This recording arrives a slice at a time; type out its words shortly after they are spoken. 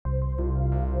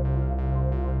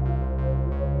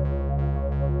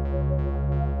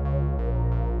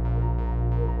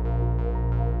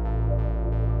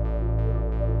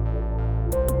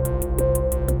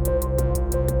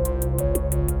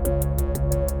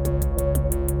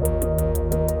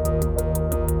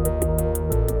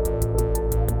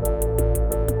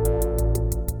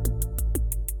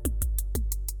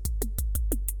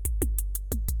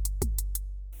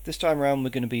time around, we're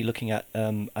going to be looking at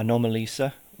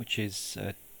Anomalisa, which is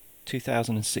a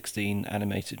 2016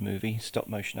 animated movie, stop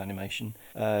motion animation,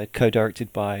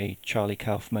 co-directed by Charlie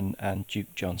Kaufman and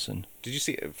Duke Johnson. Did you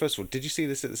see? First of all, did you see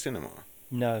this at the cinema?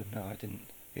 No, I didn't.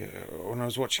 Yeah, when I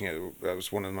was watching it, that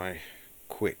was one of my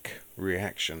quick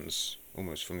reactions,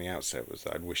 almost from the outset, was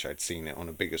that I'd wish I'd seen it on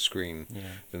a bigger screen Yeah.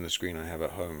 than the screen I have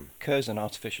at home. Curzon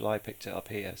Artificial Eye picked it up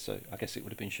here, so I guess it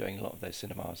would have been showing a lot of those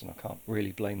cinemas, and I can't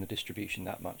really blame the distribution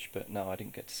that much. But no, I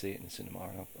didn't get to see it in the cinema,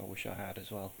 and I wish I had as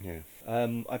well. Yeah.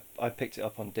 I picked it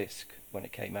up on disc when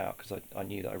it came out because I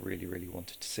knew that I really, really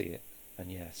wanted to see it. And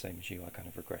yeah, same as you, I kind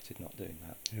of regretted not doing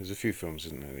that. There's a few films,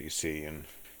 isn't there, that you see and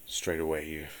straight away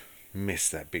you miss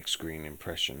that big screen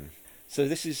impression. So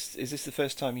is this the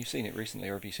first time you've seen it recently,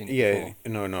 or have you seen it Yeah,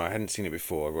 before? no, I hadn't seen it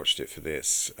before. I watched it for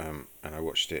this, and I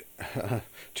watched it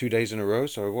 2 days in a row.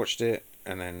 So I watched it,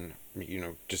 and then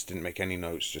just didn't make any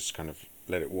notes, just kind of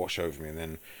let it wash over me, and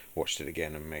then watched it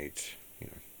again and made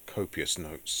copious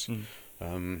notes.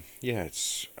 Yeah,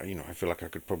 it's I feel like I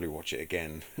could probably watch it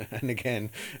again and again,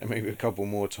 and maybe a couple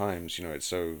more times. It's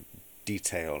so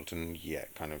detailed and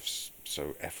yet kind of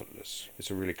so effortless.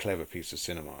 It's a really clever piece of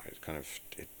cinema.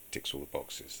 It ticks all the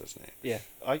boxes, doesn't it? Yeah,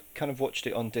 I kind of watched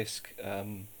it on disc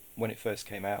when it first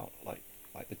came out, like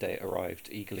the day it arrived,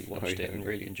 eagerly watched it and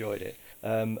really enjoyed it,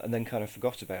 and then kind of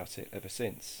forgot about it ever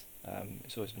since.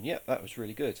 It's always been, yeah, that was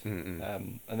really good.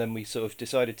 And then we sort of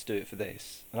decided to do it for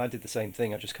this, and I did the same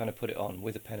thing. I just kind of put it on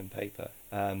with a pen and paper,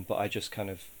 but I just kind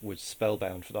of was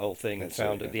spellbound for the whole thing. That's and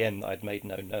found it, at the end that I'd made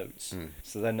no notes.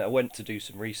 So then I went to do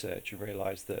some research and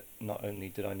realised that not only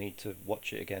did I need to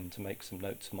watch it again to make some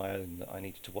notes of my own, that I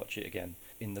needed to watch it again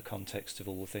in the context of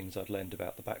all the things I'd learned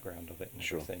about the background of it and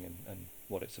Sure. everything, and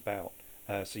what it's about.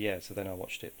 So then I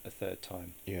watched it a third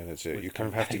time. Yeah, that's it. With You kind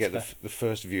of have to get the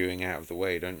first viewing out of the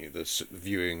way, don't you? The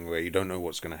viewing where you don't know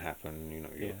what's going to happen,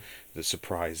 Yeah. the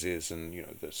surprises and,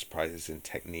 the surprises in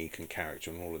technique and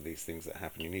character and all of these things that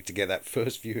happen. You need to get that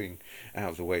first viewing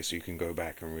out of the way so you can go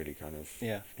back and really kind of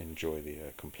Yeah. enjoy the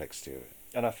complexity of it.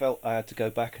 And I felt I had to go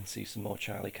back and see some more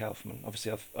Charlie Kaufman.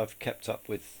 Obviously, I've kept up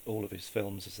with all of his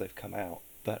films as they've come out,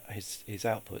 but his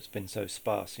output's been so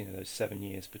sparse. Those 7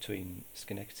 years between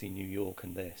Schenectady, New York,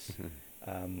 and this,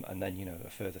 and then a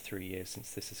further 3 years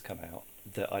since this has come out,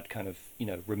 that I'd kind of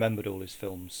remembered all his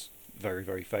films very,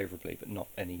 very favourably, but not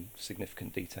any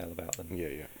significant detail about them.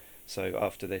 Yeah. So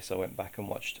after this, I went back and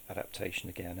watched Adaptation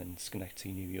again and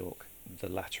Schenectady, New York, the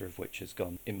latter of which has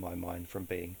gone, in my mind, from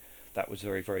being that was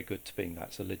very, very good to being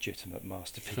that's a legitimate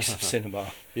masterpiece of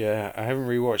cinema. Yeah, I haven't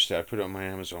rewatched it. I put it on my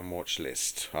Amazon watch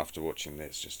list after watching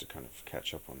this just to kind of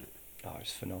catch up on it. Oh,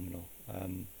 it's phenomenal.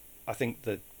 I think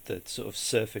the sort of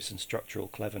surface and structural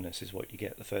cleverness is what you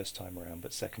get the first time around,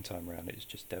 but second time around it was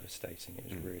just devastating. It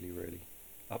was really, really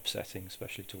upsetting,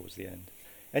 especially towards the end.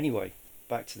 Anyway,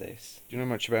 back to this. Do you know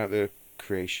much about the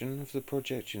creation of the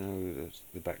project?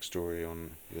 The backstory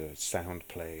on the sound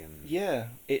play and... Yeah,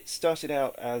 it started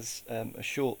out as a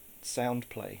short sound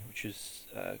play, which was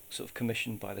sort of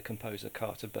commissioned by the composer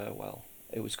Carter Burwell.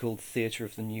 It was called Theatre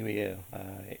of the New Year.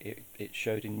 It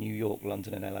showed in New York,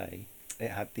 London and LA.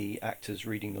 It had the actors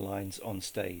reading the lines on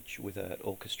stage with an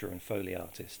orchestra and Foley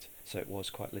artist, so it was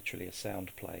quite literally a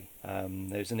sound play.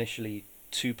 There was initially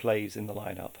 2 plays in the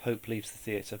lineup: Hope Leaves the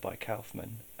Theatre by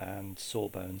Kaufman and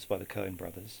Sawbones by the Coen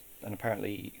brothers. And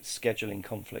apparently scheduling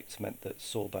conflicts meant that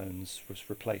Sawbones was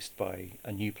replaced by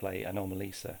a new play,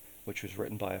 Anomalisa, which was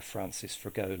written by a Francis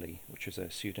Fragoli, which was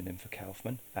a pseudonym for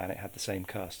Kaufman, and it had the same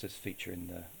cast as feature in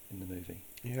the movie.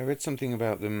 Yeah, I read something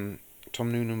about them.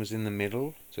 Tom Noonan was in the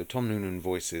middle, so Tom Noonan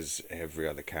voices every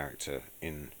other character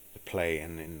in the play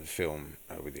and in the film,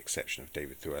 with the exception of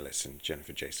David Thewlis and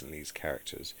Jennifer Jason Leigh's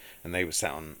characters, and they were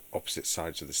sat on opposite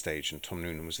sides of the stage, and Tom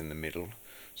Noonan was in the middle,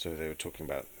 so they were talking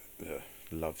about the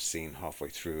love scene halfway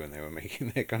through, and they were making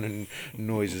their kind of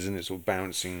noises, and it's all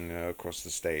bouncing across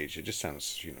the stage. It just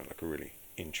sounds, like a really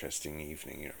interesting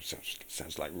evening.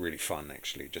 Sounds like really fun,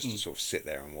 actually, just to sort of sit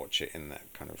there and watch it in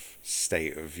that kind of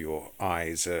state of your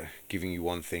eyes giving you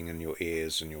one thing and your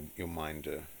ears and your mind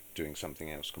doing something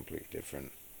else completely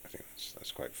different. I think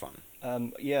that's quite fun.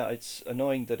 Yeah, it's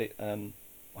annoying that it...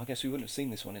 I guess we wouldn't have seen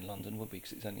this one in London, would we?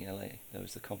 Because it's only LA. There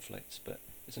was the conflicts, but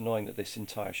it's annoying that this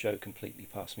entire show completely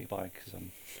passed me by because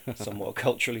I'm somewhat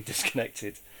culturally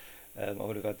disconnected. I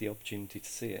would have had the opportunity to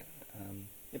see it.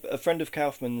 But a friend of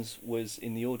Kaufman's was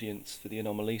in the audience for the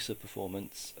Anomalisa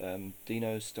performance,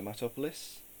 Dino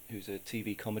Stamatopoulos, who's a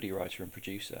TV comedy writer and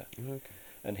producer. Okay.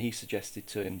 and he suggested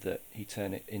to him that he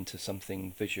turn it into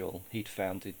something visual. He'd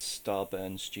founded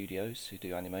Starburn Studios, who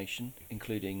do animation,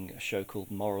 including a show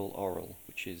called Moral Oral,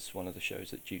 which is one of the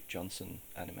shows that Duke Johnson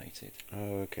animated.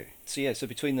 Oh, okay. So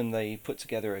between them they put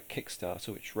together a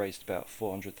Kickstarter which raised about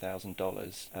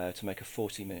 $400,000 to make a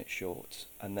 40-minute short,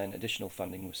 and then additional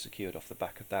funding was secured off the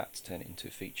back of that to turn it into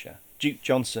a feature. Duke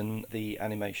Johnson, the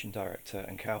animation director,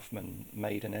 and Kaufman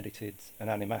made and edited an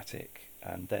animatic,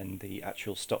 and then the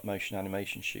actual stop-motion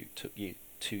animation shoot took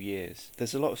 2 years.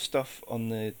 There's a lot of stuff on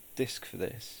the disc for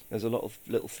this. There's a lot of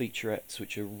little featurettes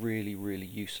which are really, really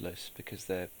useless because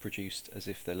they're produced as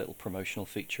if they're little promotional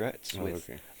featurettes with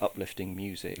uplifting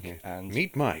music. Yeah. And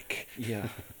Meet Mike. Yeah.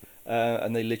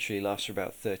 And they literally last for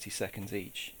about 30 seconds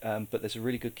each. But there's a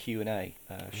really good Q&A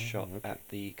shot at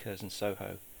the Curzon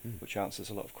Soho, which answers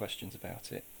a lot of questions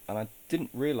about it. And I didn't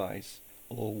realise,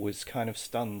 or was kind of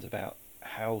stunned about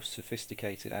how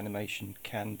sophisticated animation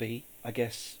can be. I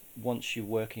guess once you're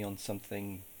working on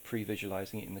something,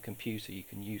 pre-visualizing it in the computer, you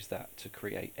can use that to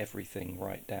create everything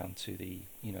right down to the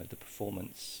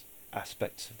performance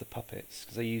aspects of the puppets,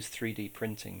 because they use 3D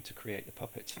printing to create the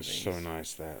puppets for these. So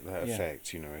nice that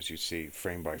effect, as you see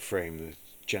frame by frame, the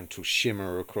gentle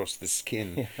shimmer across the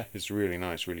skin is really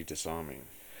nice, really disarming.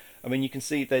 I mean, you can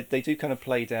see they do kind of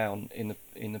play down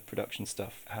in the production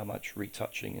stuff how much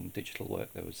retouching and digital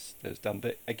work there was done.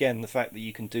 But again, the fact that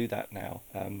you can do that now,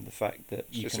 the fact that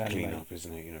it's you just can a animate, clean up,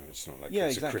 isn't it? It's not like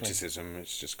exactly. a criticism.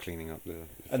 It's just cleaning up the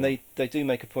and they do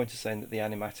make a point of saying that the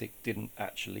animatic didn't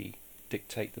actually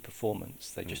dictate the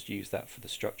performance. They just used that for the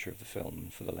structure of the film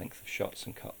and for the length of shots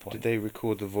and cut point. Did they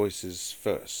record the voices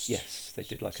first? Yes, they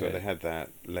did. So they had that,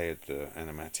 layered the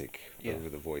animatic over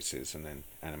the voices, and then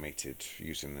animated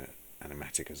using the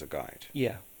animatic as a guide.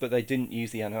 Yeah, but they didn't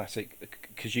use the animatic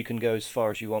because you can go as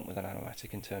far as you want with an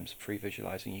animatic in terms of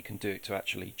pre-visualizing. You can do it to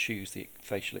actually choose the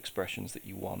facial expressions that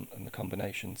you want and the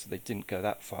combinations. So they didn't go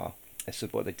that far. So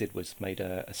what they did was made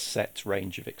a set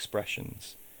range of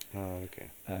expressions. Oh,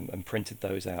 okay. And printed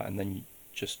those out, and then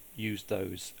just used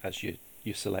those as your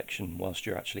selection whilst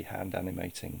you're actually hand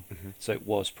animating. Mm-hmm. So it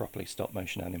was properly stop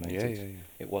motion animated. Yeah.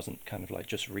 It wasn't kind of like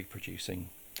just reproducing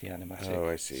the animatic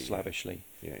I see. slavishly.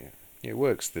 Yeah. It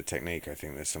works, the technique. I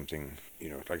think there's something,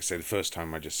 like I say, the first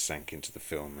time I just sank into the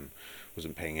film and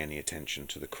wasn't paying any attention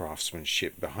to the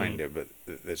craftsmanship behind it, but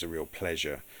there's a real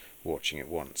pleasure watching it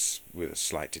once with a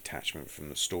slight detachment from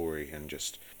the story and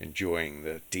just enjoying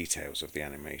the details of the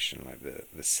animation, like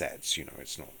the sets.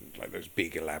 It's not like those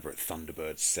big elaborate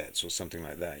Thunderbird sets or something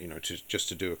like that,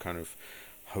 to do a kind of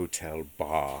hotel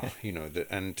bar,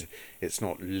 and it's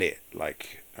not lit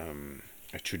like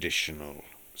a traditional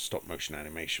stop motion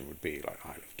animation would be, like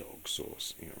Isle of Dogs or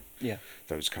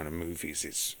those kind of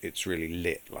movies. It's really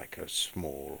lit like a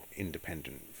small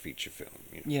independent feature film,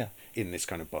 in this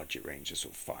kind of budget range of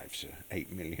sort of 5 to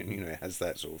 8 million. It has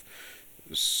that sort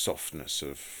of softness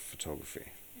of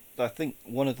photography. I think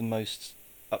one of the most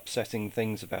upsetting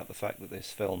things about the fact that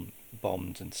this film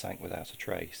bombed and sank without a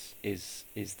trace is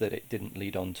that it didn't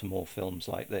lead on to more films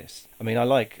like this. I mean, I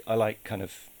like kind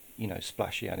of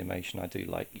splashy animation. I do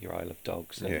like your Isle of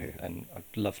Dogs, and I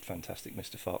loved Fantastic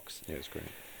Mr. Fox. Yeah, it's great.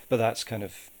 But that's kind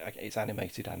of, it's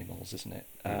animated animals, isn't it?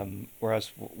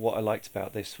 Whereas what I liked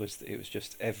about this was that it was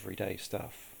just everyday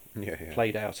stuff.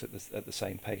 Played out at the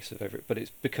same pace of but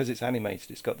it's because it's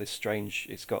animated. It's got this strange.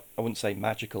 It's got, I wouldn't say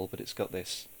magical, but it's got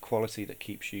this quality that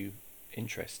keeps you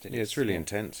interested. Yeah, it's really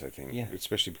intense. I think,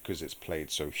 especially because it's played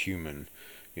so human.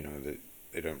 That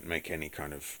they don't make any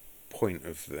kind of point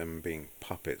of them being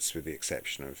puppets, with the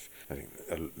exception of, I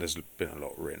think there's been a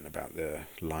lot written about the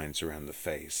lines around the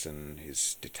face and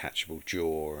his detachable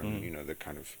jaw and the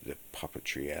kind of the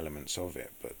puppetry elements of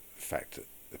it, but the fact that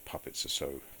the puppets are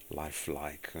so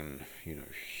lifelike and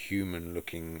human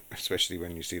looking, especially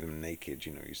when you see them naked,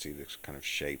 you see this kind of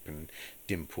shape and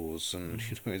dimples, and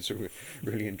it's a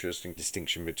really interesting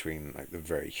distinction between like the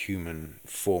very human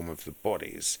form of the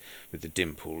bodies with the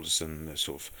dimples and the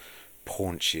sort of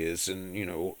paunches and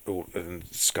all and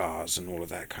scars and all of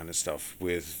that kind of stuff,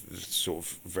 with sort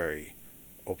of very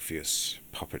obvious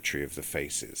puppetry of the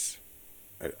faces.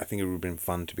 I think it would have been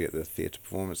fun to be at the theatre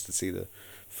performance to see the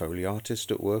Foley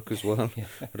artist at work as well.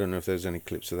 I don't know if there's any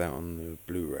clips of that on the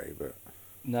Blu-ray, but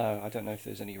no, I don't know if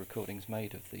there's any recordings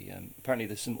made of the. Apparently,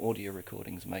 there's some audio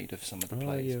recordings made of some of the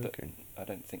plays, but I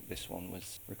don't think this one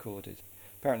was recorded.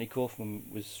 Apparently, Kaufman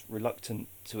was reluctant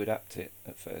to adapt it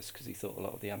at first because he thought a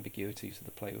lot of the ambiguities of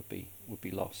the play would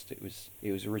be lost. It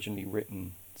was originally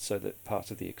written so that part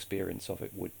of the experience of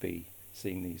it would be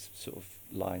seeing these sort of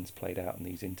lines played out and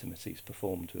these intimacies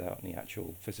performed without any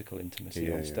actual physical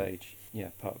intimacy on stage.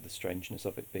 Yeah, part of the strangeness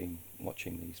of it being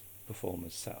watching these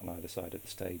performers sat on either side of the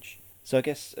stage. So I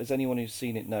guess, as anyone who's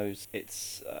seen it knows,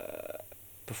 it's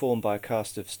performed by a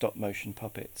cast of stop-motion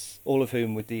puppets, all of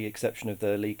whom, with the exception of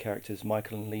the lead characters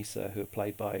Michael and Lisa, who are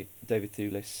played by David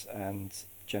Thewlis and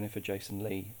Jennifer Jason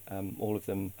Leigh, all of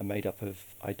them are made up of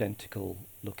identical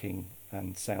looking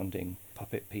and sounding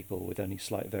puppet people with only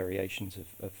slight variations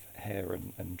of hair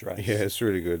and dress. Yeah, it's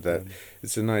really good. That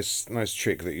it's a nice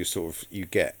trick that you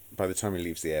get by the time he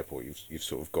leaves the airport. You've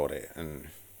sort of got it, and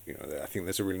I think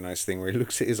there's a really nice thing where he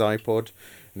looks at his iPod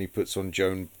and he puts on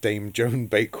Dame Joan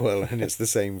Bakewell, and it's the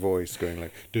same voice going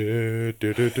like duh,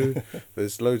 duh, duh, duh.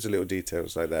 There's loads of little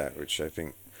details like that, which I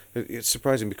think it's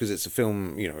surprising because it's a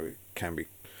film. It can be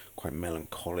quite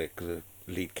melancholic. The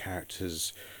lead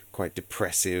character's quite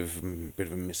depressive, a bit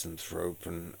of a misanthrope,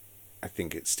 and I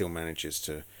think it still manages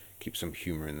to keep some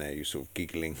humour in there. You're sort of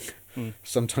giggling,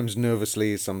 sometimes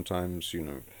nervously, sometimes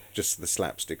just the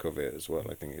slapstick of it as well.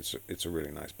 I think it's a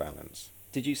really nice balance.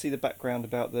 Did you see the background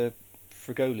about the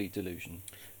Frigoli delusion?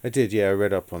 I did, yeah. I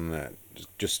read up on that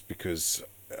just because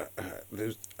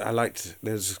there's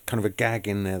kind of a gag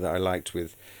in there that I liked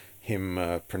with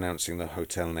him pronouncing the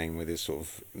hotel name with his sort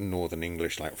of northern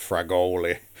English, like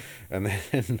Fragole, and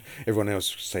then everyone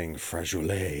else saying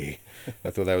Fragole. I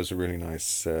thought that was a really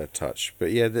nice touch.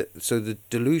 But yeah, so the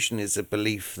delusion is a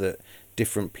belief that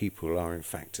different people are in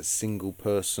fact a single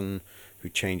person who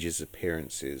changes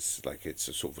appearances. Like it's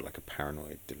a sort of like a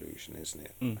paranoid delusion, isn't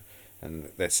it?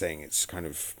 And they're saying it's kind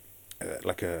of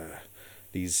like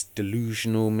these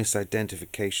delusional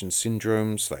misidentification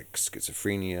syndromes like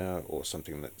schizophrenia or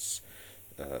something that's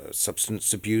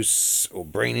substance abuse or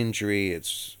brain injury,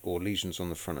 or lesions on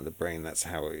the front of the brain. That's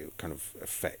how it kind of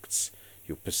affects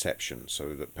your perception,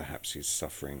 so that perhaps he's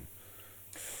suffering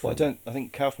from... Well, I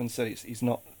think Kaufman said he's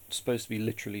not supposed to be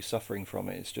literally suffering from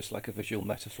it. It's just like a visual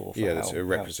metaphor for that's a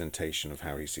representation of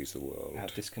how he sees the world, how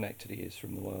disconnected he is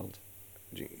from the world.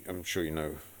 I'm sure you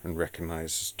know and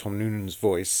recognise Tom Noonan's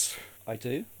voice. I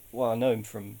do. Well, I know him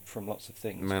from lots of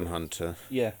things. Manhunter.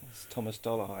 Yeah, it's Thomas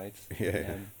Dollarhide.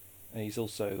 Yeah. And he's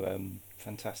also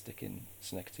fantastic in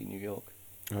Synecdoche, New York.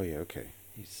 Oh yeah, okay.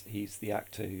 He's the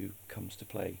actor who comes to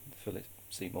play Philip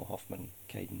Seymour Hoffman,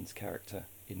 Caden's character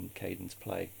in Caden's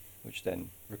play, which then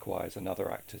requires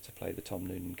another actor to play the Tom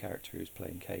Noonan character who's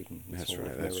playing Caden. That's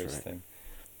right. Thing.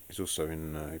 He's also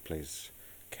in. He plays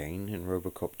Kane in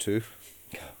RoboCop 2.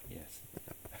 Yes.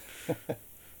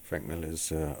 Frank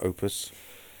Miller's Opus.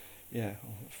 Yeah,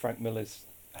 Frank Miller's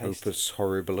Opus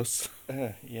Horribilis.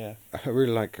 Yeah. I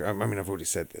really like... I mean, I've already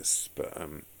said this, but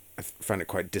I found it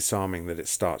quite disarming that it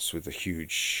starts with a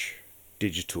huge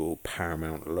digital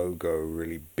Paramount logo,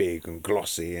 really big and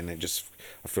glossy, and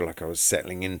I feel like I was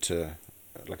settling into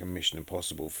like a Mission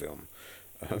Impossible film.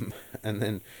 And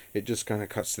then it just kind of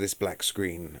cuts to this black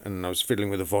screen, and I was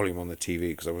fiddling with the volume on the TV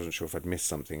because I wasn't sure if I'd missed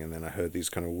something, and then I heard these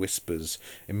kind of whispers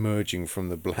emerging from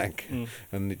the black,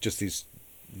 and just these,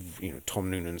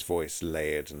 Tom Noonan's voice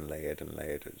layered and layered and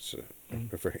layered. It's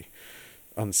a very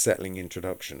unsettling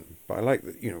introduction, but I like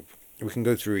that, we can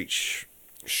go through each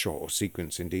shot or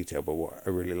sequence in detail, but what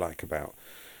I really like about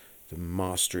the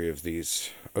mastery of these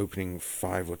opening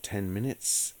 5 or 10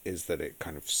 minutes is that it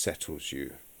kind of settles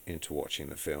you into watching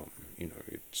the film.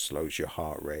 It slows your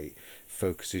heart rate,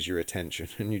 focuses your attention,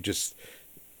 and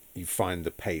you find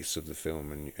the pace of the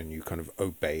film, and you kind of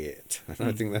obey it. And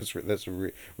I think that's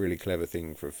a really clever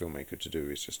thing for a filmmaker to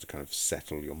do, is just to kind of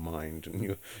settle your mind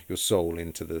and your soul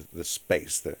into the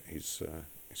space that he's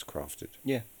crafted.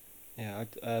 Yeah.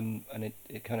 And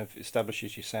it kind of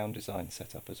establishes your sound design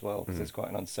setup as well, because there's quite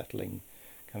an unsettling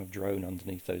kind of drone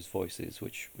underneath those voices,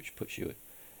 which puts you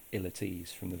ill at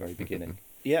ease from the very beginning.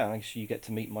 Yeah, actually you get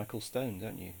to meet Michael Stone,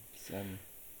 don't you?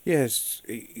 Yes,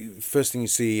 first thing you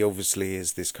see obviously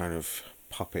is this kind of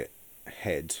puppet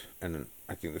head, and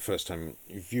I think the first time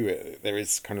you view it,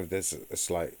 there's a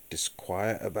slight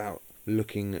disquiet about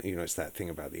looking. It's that thing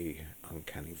about the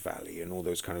uncanny valley and all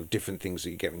those kind of different things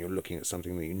that you get when you're looking at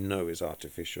something that is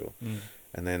artificial.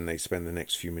 And then they spend the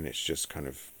next few minutes just kind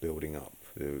of building up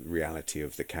the reality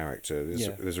of the character.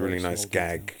 There's a really nice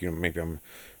gag. Maybe I'm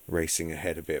racing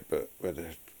ahead a bit, but where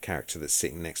the character that's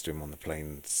sitting next to him on the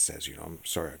plane says, I'm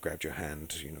sorry I grabbed your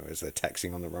hand, as they're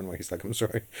taxiing on the runway. He's like, I'm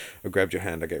sorry I grabbed your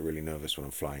hand, I get really nervous when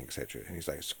I'm flying, etc. And he's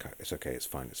like, it's okay, it's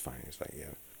fine. He's like,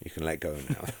 yeah, you can let go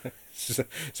now.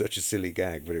 Such a silly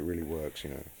gag, but it really works.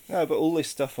 No, but all this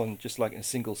stuff on just like a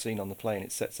single scene on the plane,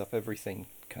 it sets up everything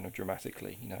kind of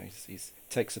dramatically. He's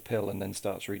takes a pill and then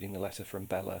starts reading the letter from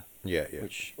Bella,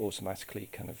 which automatically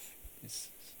kind of is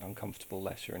an uncomfortable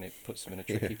letter, and it puts him in a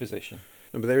tricky position.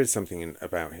 No, but there is something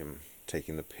about him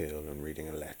taking the pill and reading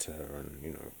a letter,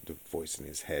 and the voice in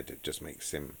his head, it just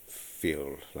makes him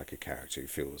feel like a character. He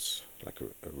feels like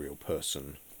a real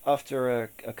person. After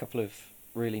a couple of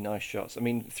really nice shots, I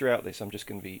mean, throughout this, I'm just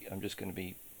going to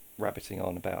be rabbiting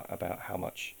on about how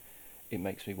much it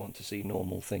makes me want to see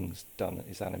normal things done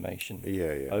as animation.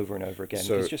 Over and over again.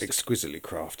 So it's just exquisitely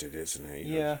crafted, isn't it?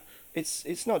 Yeah,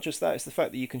 it's not just that. It's the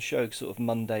fact that you can show sort of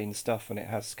mundane stuff, and it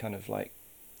has kind of like,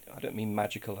 I don't mean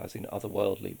magical as in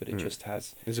otherworldly, but it just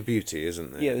has. There's a beauty,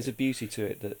 isn't there? Yeah, there's a beauty to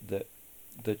it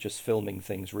that just filming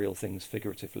things, real things,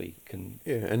 figuratively can.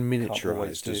 Yeah, and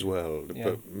miniaturized as well,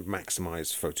 Yeah. but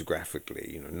maximized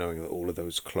photographically. Knowing that all of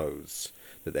those clothes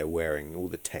that they're wearing, all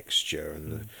the texture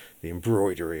and the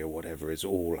embroidery or whatever is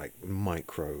all like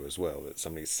micro as well. That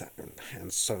somebody's sat and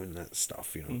hand sewn that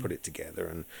stuff, put it together,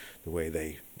 and the way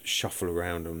they shuffle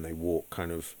around and they walk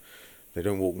kind of. They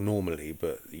don't walk normally,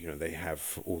 but they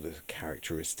have all the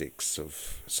characteristics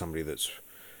of somebody that's,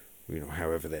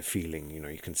 however they're feeling.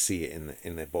 You can see it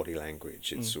in their body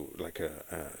language. It's like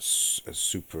a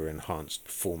super enhanced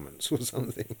performance or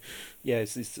something. Yeah,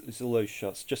 it's all those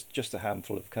shots. Just a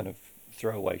handful of kind of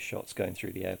throwaway shots going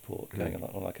through the airport, going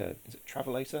on like is it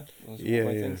Travelator?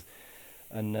 Things?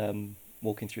 And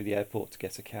walking through the airport to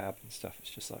get a cab and stuff.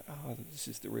 It's just like, this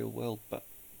is the real world, but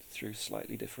through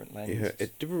slightly different lenses. Yeah,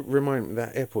 it did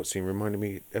that airport scene reminded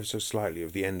me ever so slightly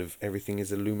of the end of Everything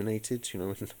Is Illuminated.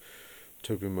 When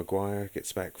Tobey Maguire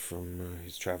gets back from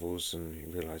his travels and he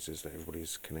realises that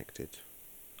everybody's connected.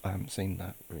 I haven't seen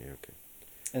that. Oh, yeah, okay.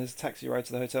 And there's a taxi ride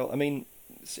to the hotel. I mean,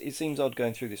 it seems odd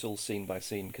going through this all scene by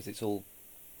scene because it's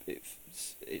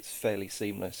fairly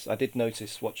seamless. I did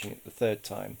notice watching it the third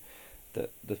time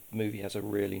that the movie has a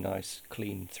really nice,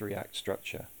 clean 3-act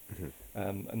structure.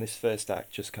 And this first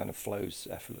act just kind of flows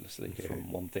effortlessly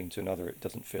from one thing to another. It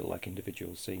doesn't feel like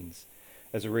individual scenes.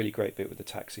 There's a really great bit with the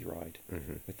taxi ride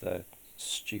with the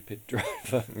stupid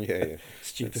driver.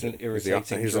 Stupid and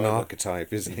irritating He's driver. an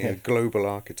archetype, isn't he? A global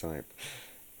archetype.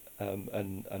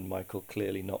 And Michael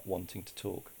clearly not wanting to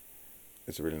talk.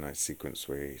 There's a really nice sequence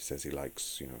where he says he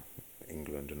likes,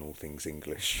 England and all things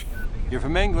English. You're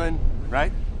from England,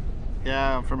 right?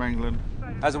 Yeah, I'm from England.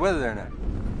 How's the weather there now?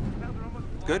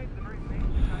 Good?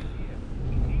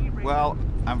 Well,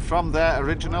 I'm from there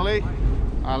originally.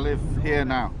 I live here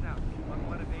now.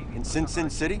 In Sin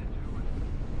City?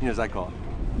 As I call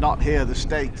it. Not here, the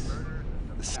States.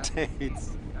 The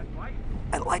States.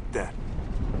 I like that.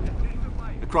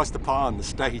 Across the pond, the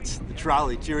States, the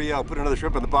trolley, cheerio, put another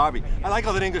shrimp on the barbie. I like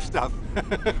all that English stuff.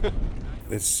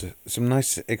 There's some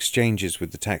nice exchanges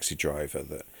with the taxi driver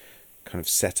that kind of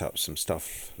set up some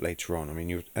stuff later on. I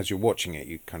mean, as you're watching it,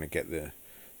 you kind of get the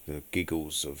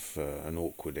giggles of an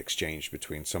awkward exchange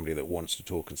between somebody that wants to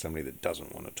talk and somebody that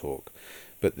doesn't want to talk.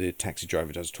 But the taxi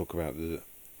driver does talk about the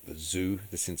zoo,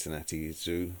 the Cincinnati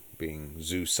Zoo, being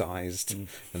zoo-sized, and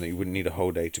that you wouldn't need a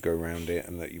whole day to go around it,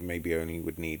 and that you maybe only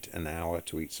would need an hour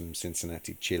to eat some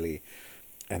Cincinnati chili.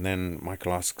 And then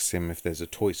Michael asks him if there's a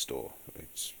toy store.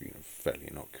 It's a fairly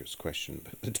innocuous question,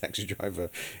 but the taxi driver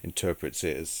interprets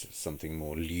it as something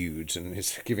more lewd and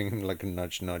is giving him like a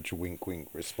nudge, wink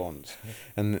response.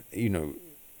 And,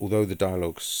 although the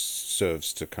dialogue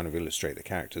serves to kind of illustrate the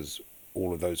characters,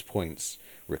 all of those points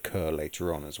recur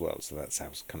later on as well. So that's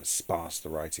how kind of sparse the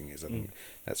writing is. I think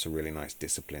that's a really nice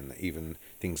discipline, that even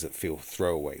things that feel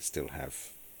throwaway still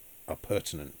are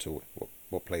pertinent to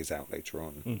what plays out later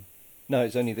on. No,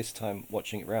 it's only this time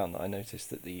watching it round that I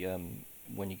noticed that the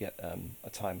when you get a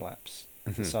time lapse,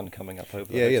 the sun coming up over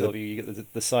the hotel, you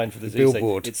get the sign for the zoo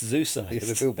billboard. It's zoo-sized. Yeah,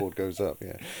 the billboard goes up,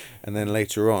 yeah. And then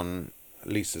later on,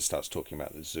 Lisa starts talking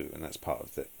about the zoo, and that's part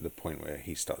of the point where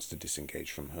he starts to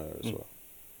disengage from her as well.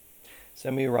 So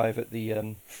we arrive at the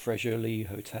Frejoli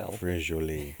Hotel.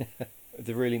 Frejoli.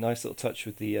 The really nice little touch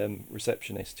with the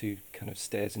receptionist who kind of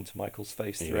stares into Michael's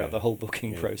face throughout the whole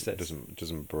booking process.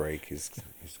 Doesn't break his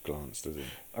glance, does it?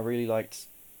 I really liked.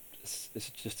 It's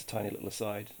just a tiny little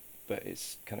aside, but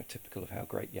it's kind of typical of how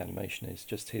great the animation is.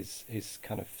 Just his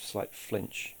kind of slight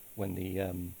flinch when the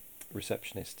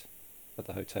receptionist at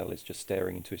the hotel is just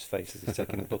staring into his face as he's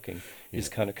taking the booking. He's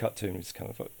kind of cut to him. It's kind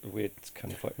of like a weird,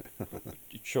 kind of like,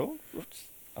 sure,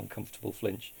 uncomfortable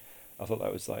flinch. I thought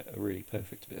that was like a really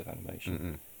perfect bit of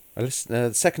animation.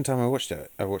 The second time I watched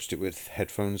it with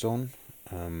headphones on,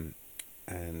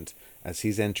 and as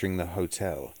he's entering the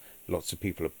hotel, lots of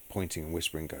people are pointing and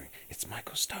whispering, going, "It's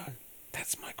Michael Stone.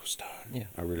 That's Michael Stone." Yeah,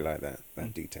 I really like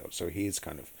that detail. So he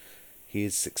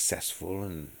is successful,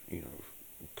 and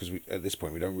because at this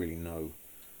point we don't really know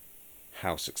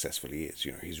how successful he is.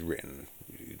 He's written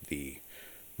the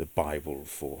Bible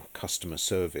for customer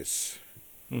service.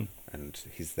 And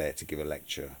he's there to give a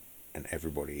lecture and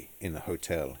everybody in the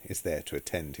hotel is there to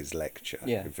attend his lecture.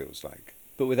 Yeah. It feels like.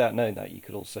 But without knowing that, you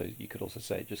could also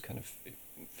say it just kind of it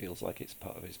feels like it's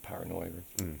part of his paranoia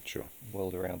of Sure.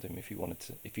 world around him. If you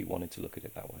wanted to look at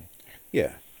it that way.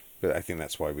 Yeah, but I think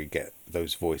that's why we get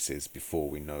those voices before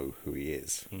we know who he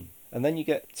is. And then you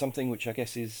get something which I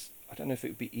guess is, I don't know if it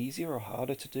would be easier or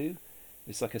harder to do.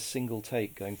 It's like a single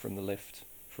take going from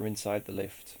inside the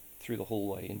lift through the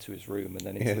hallway into his room and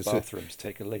then into the bathroom to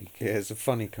take a leak. Yeah, it's a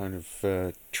funny kind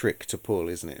of trick to pull,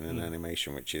 isn't it, in an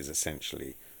animation, which is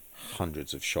essentially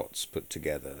hundreds of shots put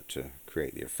together to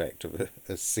create the effect of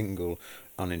a single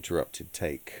uninterrupted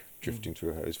take drifting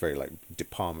through her. It's very like De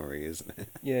Palma-y, isn't it?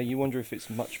 Yeah, you wonder if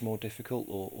it's much more difficult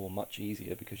or much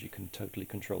easier because you can totally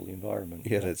control the environment.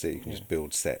 Yeah, that's it. You can just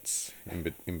build sets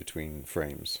in between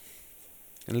frames.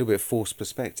 And a little bit of forced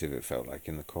perspective, it felt like,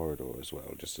 in the corridor as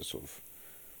well, just to sort of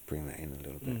bring that in a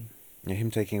little bit. Yeah,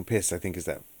 him taking a piss, I think, is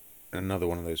that another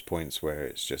one of those points where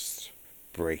it's just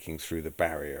breaking through the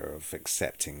barrier of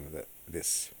accepting that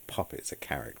this puppet's a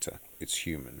character. It's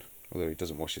human. Although he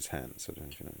doesn't wash his hands. I don't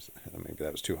know if you noticed that. Maybe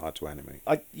that was too hard to animate.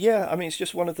 I mean, it's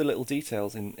just one of the little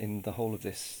details in the whole of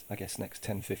this, I guess, next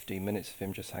 10, 15 minutes of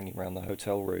him just hanging around the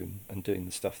hotel room and doing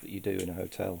the stuff that you do in a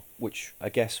hotel, which I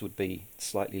guess would be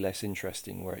slightly less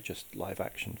interesting were it just live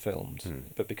action filmed.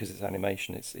 But because it's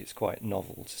animation, it's quite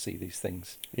novel to see these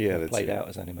things played out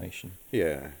as animation.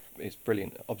 Yeah. It's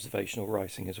brilliant observational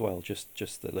writing as well,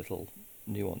 just the little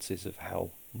nuances of how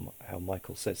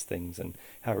Michael says things and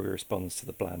how he responds to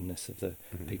the blandness of the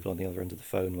people on the other end of the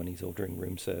phone when he's ordering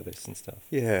room service and stuff.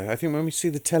 Yeah, I think when we see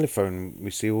the telephone,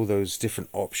 we see all those different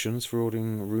options for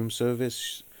ordering room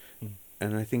service.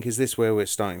 And I think, is this where we're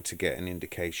starting to get an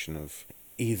indication of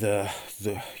either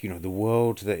the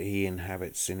world that he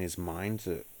inhabits in his mind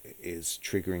that is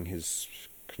triggering his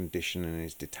condition and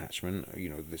his detachment?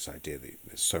 This idea that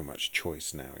there's so much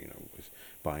choice now, with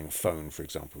buying a phone, for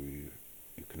example, you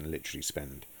can literally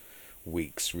spend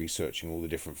weeks researching all the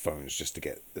different phones just to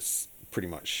get this pretty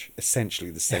much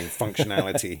essentially the same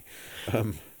functionality.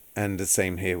 And the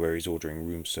same here where he's ordering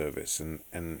room service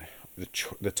and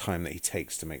the time that he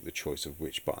takes to make the choice of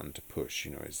which button to push,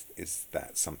 is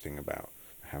that something about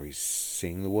how he's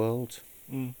seeing the world?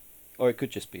 Or it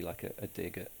could just be like a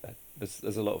dig at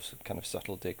there's a lot of kind of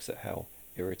subtle digs at how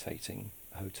irritating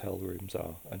hotel rooms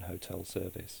are and hotel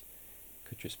service.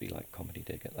 Could just be like comedy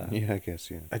dig at that. Yeah, I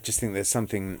guess, yeah. I just think there's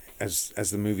something, as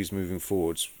the movie's moving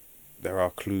forwards, there are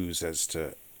clues as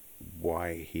to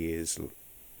why he is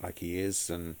like he is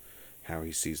and how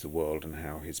he sees the world and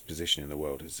how his position in the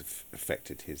world has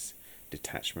affected his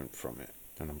detachment from it.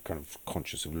 And I'm kind of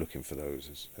conscious of looking for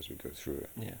those as we go through it.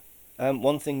 Yeah.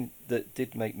 One thing that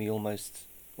did make me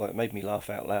it made me laugh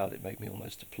out loud, it made me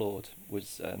almost applaud,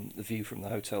 was the view from the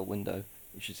hotel window,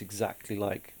 which is exactly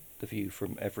like the view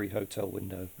from every hotel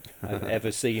window I've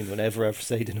ever seen whenever I've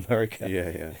stayed in America.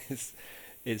 Yeah.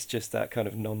 It's just that kind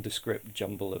of nondescript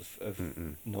jumble of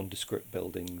nondescript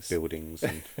buildings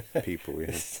and people. Yeah.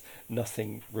 It's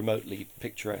nothing remotely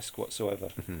picturesque whatsoever.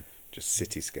 Just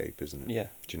cityscape, isn't it? Yeah.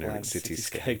 Generic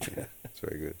cityscape. Yeah. It's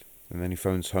very good. And then he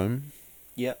phones home.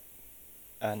 Yeah.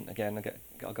 And again,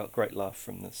 I got a great laugh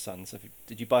from the son. So,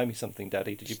 did you buy me something,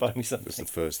 Daddy? Did you buy me something? That's the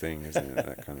first thing, isn't it?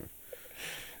 That kind of...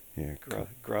 Yeah,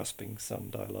 grasping son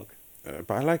dialogue.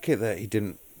 But I like it that he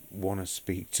didn't want to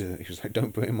speak to... He was like,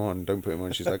 don't put him on.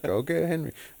 She's like, oh, get Henry.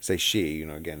 I say she,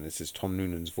 again, this is Tom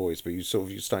Noonan's voice, but you're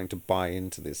starting to buy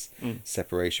into this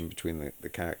separation between the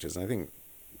characters. And I think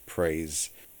praise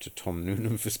to Tom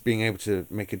Noonan for being able to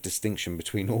make a distinction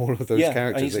between all of those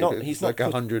characters. And he's not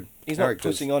 100 He's characters.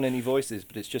 not putting on any voices,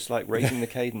 but it's just like raising the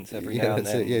cadence every now and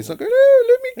then. Yeah, it's not going, oh,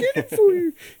 let me get it for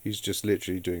you. He's just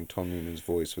literally doing Tom Noonan's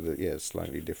voice with a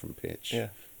slightly different pitch. Yeah.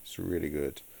 It's really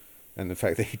good. And the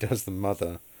fact that he does the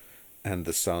mother and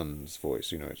the son's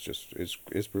voice,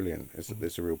 it's brilliant.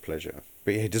 It's a real pleasure.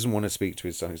 But yeah, he doesn't want to speak to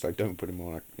his son. He's like, don't put him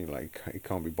on. He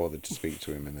can't be bothered to speak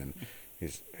to him. And then he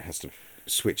has to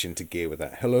switch into gear with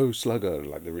that, hello, slugger,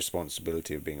 like the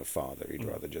responsibility of being a father. He'd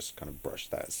rather just kind of brush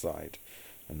that aside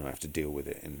and not have to deal with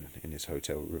it in his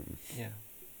hotel room. Yeah.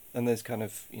 And there's kind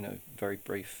of, very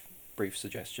brief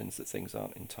suggestions that things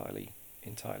aren't entirely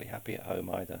happy at home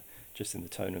either, just in the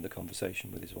tone of the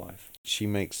conversation with his wife. She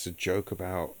makes a joke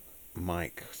about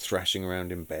Mike thrashing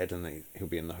around in bed and he'll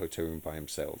be in the hotel room by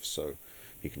himself, so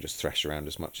he can just thrash around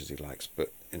as much as he likes.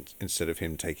 But instead of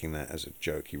him taking that as a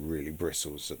joke, he really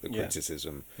bristles at the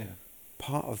criticism. Yeah.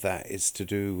 Part of that is to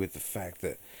do with the fact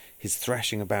that his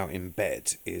thrashing about in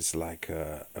bed is like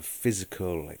a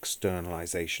physical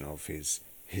externalization of his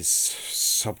his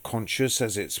subconscious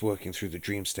as it's working through the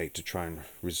dream state to try and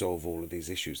resolve all of these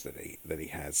issues that he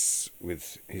has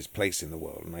with his place in the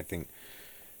world. And I think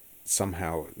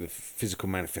somehow the physical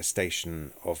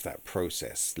manifestation of that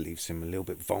process leaves him a little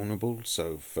bit vulnerable.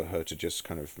 So for her to just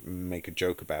kind of make a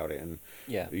joke about it and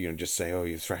just say, "Oh,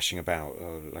 you're thrashing about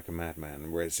like a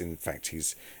madman," whereas in fact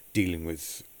he's dealing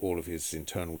with all of his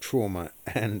internal trauma,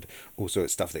 and also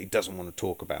it's stuff that he doesn't want to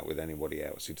talk about with anybody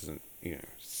else. He doesn't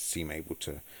seem able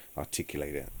to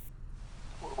articulate it.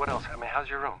 What else? I mean, how's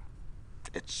your room?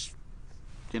 It's,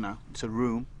 it's a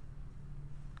room.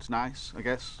 It's nice, I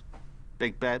guess.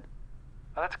 Big bed.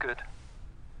 Oh, that's good.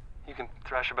 You can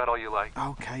thrash about all you like.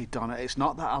 Okay, Donna, it's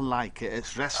not that I like it,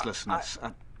 it's restlessness.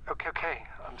 Okay.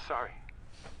 I'm sorry.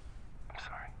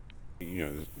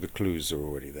 The clues are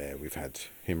already there. We've had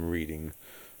him reading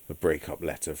a breakup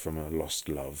letter from a lost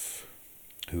love,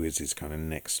 who is his kind of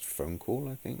next phone call,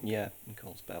 I think. Yeah, he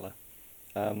calls Bella.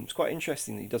 It's quite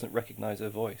interesting that he doesn't recognise her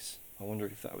voice. I wonder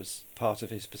if that was part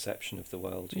of his perception of the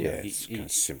world. It's kind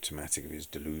of symptomatic of his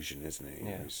delusion, isn't it?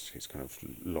 Yeah. He's kind of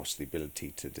lost the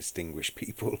ability to distinguish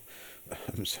people.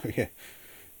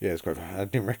 It's quite. I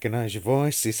didn't recognise your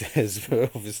voice, he says.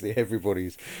 But obviously,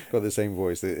 everybody's got the same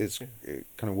voice. It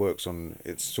kind of works on.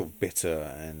 It's sort of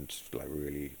bitter and like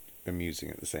really amusing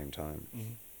at the same time.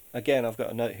 Mm-hmm. Again, I've got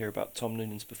a note here about Tom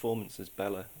Noonan's performance as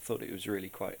Bella. I thought it was really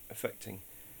quite affecting.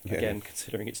 Yeah. Again,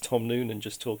 considering it's Tom Noonan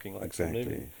just talking like exactly.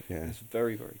 Tom Noonan. Yeah, it's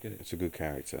very, very good. It's a good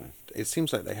character. It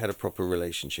seems like they had a proper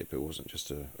relationship. It wasn't just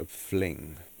a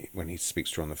fling. When he speaks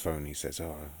to her on the phone, he says,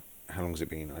 "Oh, how long has it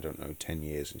been? I don't know, 10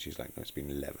 years." And she's like, "No, it's been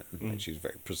 11. And she's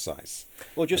very precise.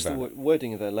 Well, just the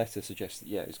wording of her letter suggests that,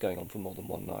 it was going on for more than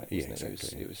one night, wasn't Yeah, it?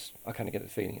 exactly. It was. I kind of get the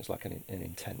feeling it's like an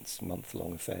intense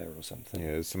month-long affair or something.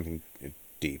 Yeah, there's something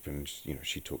deep, and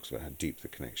she talks about how deep the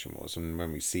connection was. And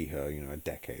when we see her, a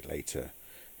decade later,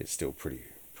 it's still pretty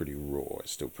raw.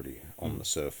 It's still pretty on the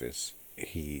surface.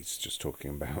 He's just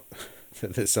talking about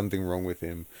that there's something wrong with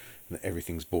him, and that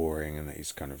everything's boring, and that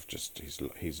he's kind of just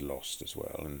he's lost as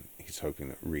well. And he's hoping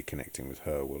that reconnecting with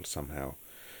her will somehow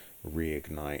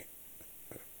reignite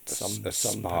a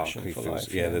spark he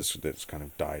feels. Life, that's kind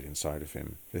of died inside of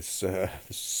him. There's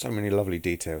so many lovely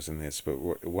details in this, but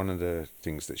one of the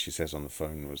things that she says on the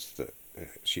phone was that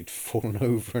she'd fallen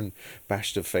over and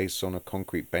bashed her face on a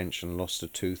concrete bench and lost a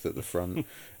tooth at the front,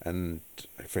 and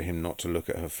for him not to look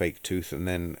at her fake tooth, and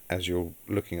then as you're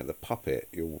looking at the puppet,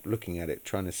 you're looking at it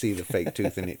trying to see the fake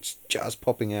tooth, and it's just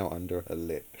popping out under her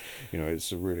lip.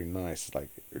 It's a really nice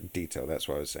detail. That's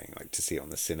what I was saying, to see it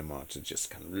on the cinema, to just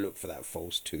kind of look for that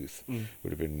false tooth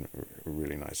would have been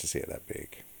really nice to see it that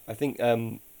big. I think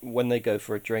when they go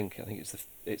for a drink, I think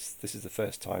this is the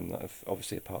first time that I've,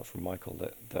 obviously apart from Michael,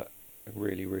 that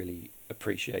really, really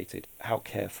appreciated how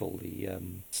careful the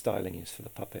styling is for the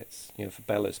puppets. For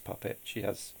Bella's puppet, she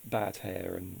has bad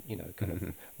hair and kind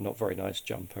of not very nice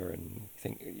jumper, and I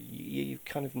think you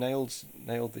kind of nailed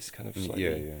this kind of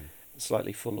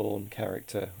slightly forlorn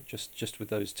character just with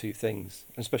those two things,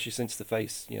 and especially since the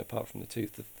face, apart from the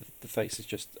tooth, the face is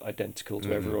just identical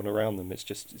to everyone around them. It's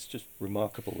just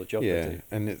remarkable the job they do.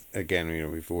 And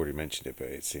again, we've already mentioned it, but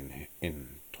it's in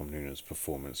Tom Noonan's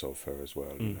performance of her as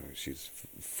well. She's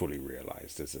fully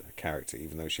realised as a character,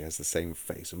 even though she has the same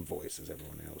face and voice as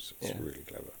everyone else. It's really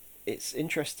clever. It's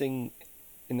interesting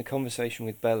in the conversation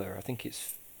with Bella. I think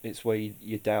it's where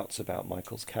your doubts about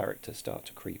Michael's character start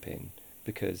to creep in,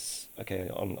 because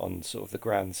on sort of the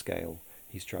grand scale,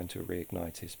 he's trying to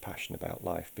reignite his passion about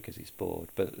life because he's bored,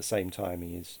 but at the same time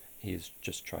he is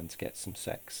just trying to get some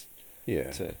sex.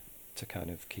 To kind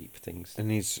of keep things. And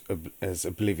he's as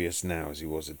oblivious now as he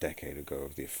was a decade ago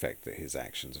of the effect that his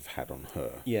actions have had on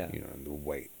her. Yeah. And the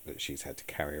weight that she's had to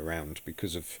carry around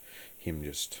because of him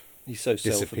just he's so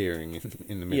disappearing in the middle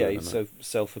of the night. Yeah, he's so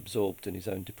self-absorbed in his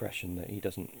own depression that he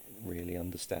doesn't really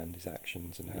understand his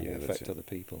actions and how they affect other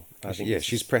people. I think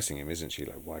she's pressing him, isn't she?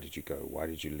 Like, why did you go? Why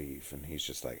did you leave? And he's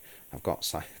just like, I've got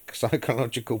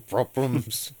psychological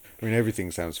problems. I mean,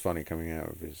 everything sounds funny coming out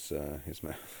of his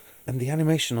mouth. And the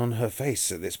animation on her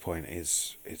face at this point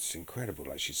it's incredible.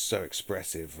 Like, she's so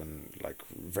expressive and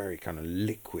very kind of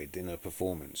liquid in her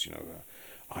performance. Her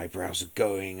eyebrows are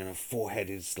going and her forehead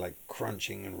is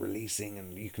crunching and releasing,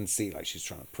 and you can see she's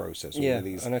trying to process all of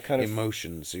these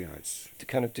emotions. It's the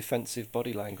kind of defensive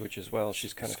body language as well.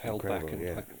 She's kind of held back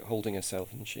and holding herself,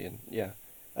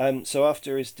 so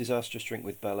after his disastrous drink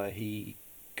with Bella, he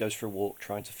goes for a walk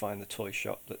trying to find the toy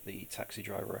shop that the taxi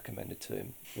driver recommended to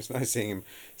him. It's nice seeing him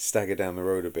stagger down the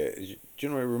road a bit. Do you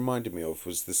know what it reminded me of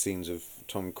was the scenes of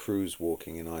Tom Cruise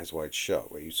walking in Eyes Wide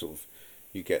Shut, where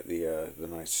you get the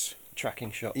nice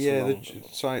tracking shots. Yeah,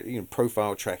 along.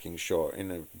 profile tracking shot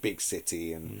in a big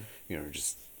city, and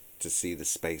just to see the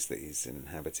space that he's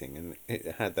inhabiting, and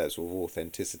it had that sort of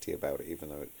authenticity about it, even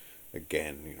though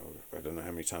again, I don't know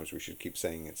how many times we should keep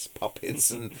saying it's puppets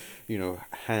and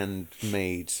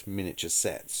handmade miniature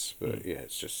sets, but yeah,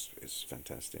 it's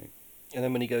fantastic. And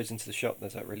then when he goes into the shop,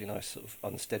 there's that really nice sort of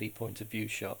unsteady point of view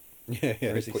shot. Yeah, yeah.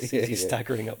 As he's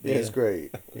staggering up. Yeah, it's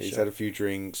great. the He's shop. had a few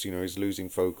drinks. He's losing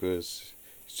focus.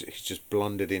 He's just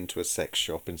blundered into a sex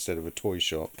shop instead of a toy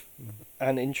shop.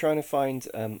 And in trying to find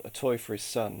a toy for his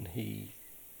son, he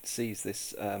sees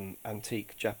this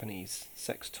antique Japanese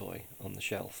sex toy on the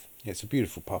shelf. Yeah, it's a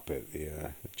beautiful puppet,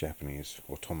 the Japanese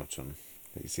automaton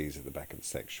that he sees at the back of the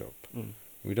sex shop.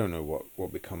 We don't know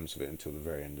what becomes of it until the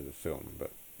very end of the film,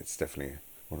 but it's definitely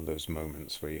one of those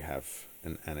moments where you have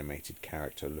an animated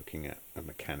character looking at a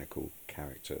mechanical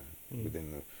character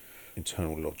within the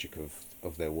internal logic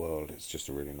of their world. It's just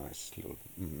a really nice little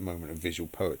moment of visual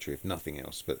poetry, if nothing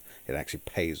else, but it actually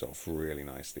pays off really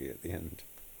nicely at the end.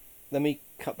 Then we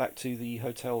cut back to the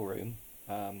hotel room.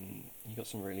 You got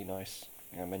some really nice...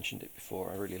 I mentioned it before.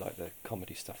 I really like the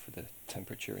comedy stuff with the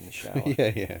temperature in the shower.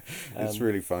 yeah. It's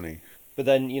really funny. But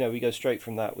then, we go straight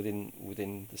from that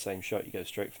within the same shot. You go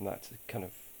straight from that to kind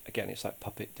of, again, it's that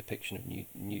puppet depiction of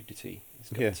nudity.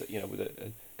 It's got, with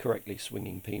a correctly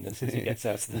swinging penis as he gets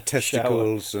out of the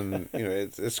testicles shower. And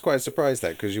it's quite a surprise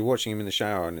that, because you're watching him in the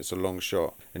shower and it's a long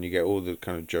shot and you get all the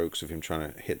kind of jokes of him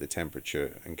trying to hit the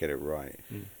temperature and get it right.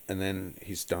 And then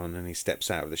he's done and he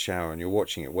steps out of the shower and you're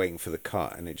watching it waiting for the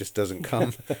cut and it just doesn't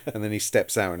come. And then he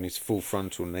steps out and he's full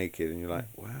frontal naked and you're like,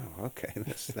 wow, okay,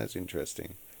 that's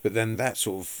interesting. But then that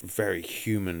sort of very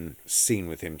human scene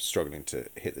with him struggling to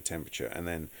hit the temperature, and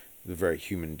then the very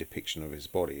human depiction of his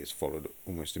body is followed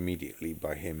almost immediately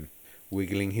by him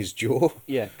wiggling his jaw.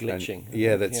 Yeah, glitching.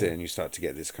 And, that's it. And you start to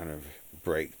get this kind of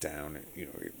breakdown.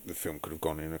 The film could have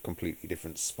gone in a completely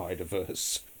different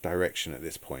Spider-Verse direction at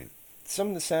this point. Some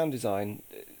of the sound design,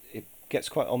 it gets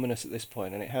quite ominous at this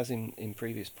point, and it has in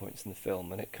previous points in the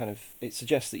film, and it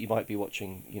suggests that you might be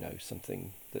watching,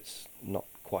 something that's not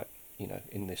quite,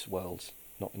 in this world,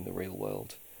 not in the real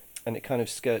world. And it kind of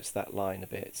skirts that line a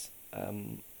bit.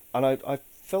 And I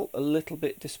felt a little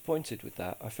bit disappointed with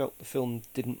that. I felt the film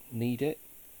didn't need it.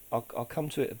 I'll come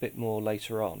to it a bit more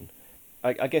later on.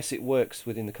 I guess it works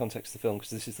within the context of the film, because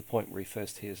this is the point where he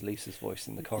first hears Lisa's voice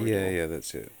in the corridor. Yeah,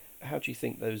 that's it. How do you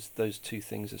think those two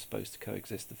things are supposed to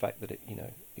coexist? The fact that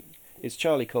it's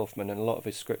Charlie Kaufman, and a lot of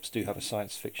his scripts do have a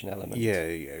science fiction element. Yeah,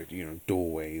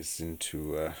 doorways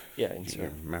into into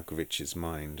Malkovich's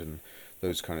mind and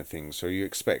those kind of things. So you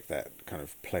expect that kind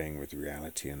of playing with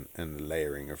reality and the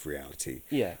layering of reality.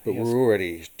 Yeah. But we're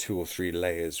already 2 or 3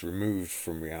 layers removed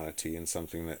from reality in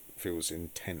something that feels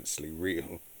intensely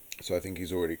real. So I think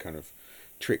he's already kind of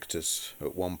tricked us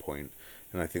at one point,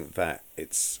 and I think that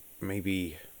it's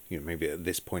maybe at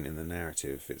this point in the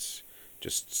narrative, it's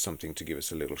just something to give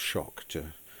us a little shock, to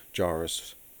jar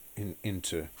us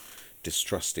into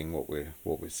distrusting what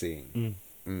we're seeing.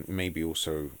 Maybe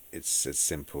also it's as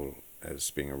simple as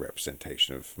being a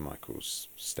representation of Michael's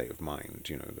state of mind,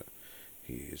 that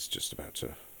he is just about to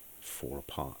fall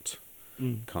apart,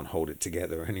 can't hold it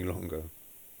together any longer.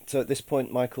 So at this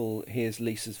point, Michael hears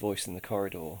Lisa's voice in the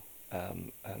corridor,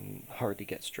 and hurriedly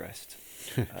gets dressed.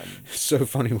 So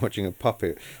funny watching a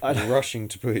puppet rushing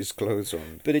to put his clothes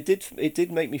on. But it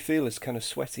did make me feel as kind of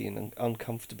sweaty and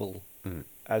uncomfortable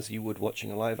as you would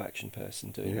watching a live action person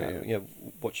doing that. Yeah.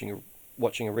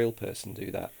 Watching a real person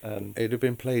do that. It'd have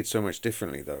been played so much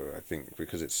differently, though, I think,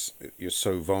 because you're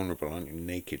so vulnerable, aren't you?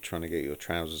 Naked, trying to get your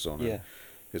trousers on. Yeah.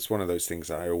 It's one of those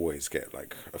things I always get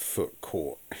like a foot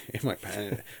caught in my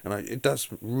pants, and it does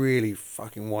really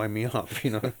fucking wind me up.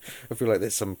 I feel like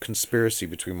there's some conspiracy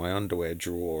between my underwear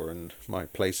drawer and my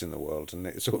place in the world, and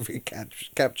it sort of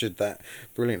captured that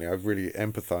brilliantly. I've really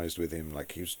empathised with him,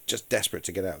 like he was just desperate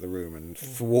to get out of the room and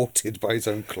thwarted by his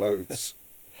own clothes.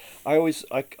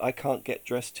 I can't get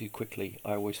dressed too quickly.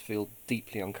 I always feel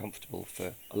deeply uncomfortable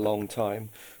for a long time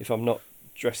if I'm not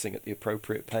dressing at the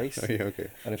appropriate pace. Oh, yeah, okay.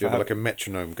 And if Do you I have like a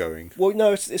metronome going? Well,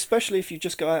 no, especially if you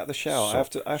just go out of the shower. I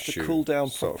have to cool down.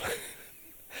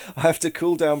 I have to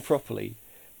cool down properly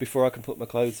before I can put my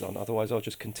clothes on. Otherwise, I'll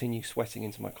just continue sweating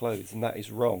into my clothes, and that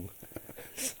is wrong.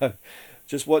 So,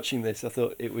 just watching this, I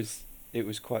thought it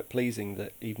was quite pleasing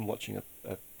that even watching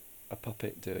a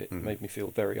puppet do it made me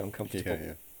feel very uncomfortable.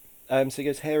 Yeah. So he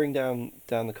goes herring down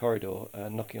the corridor,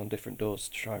 knocking on different doors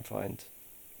to try and find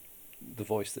the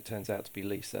voice that turns out to be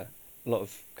Lisa. A lot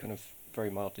of kind of very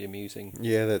mildly amusing.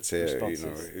 Yeah, that's it.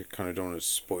 Responses. You kind of don't want to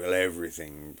spoil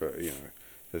everything, but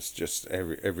There's just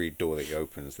every door that he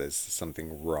opens, there's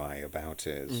something wry about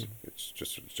it. It's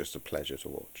just a pleasure to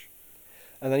watch.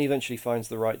 And then he eventually finds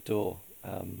the right door,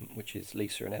 which is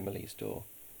Lisa and Emily's door.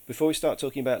 Before we start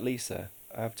talking about Lisa,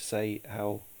 I have to say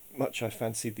how much I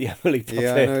fancied the Emily puppet.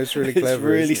 Yeah, I know, it's really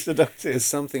clever. It's really seductive. There's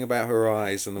something about her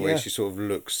eyes and the way Yeah. she sort of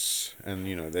looks, and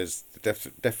there's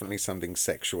definitely something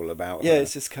sexual about Yeah, her.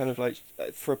 it's just kind of like,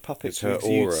 for a puppet It's to her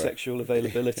exude aura. sexual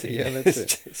availability. Yeah, that's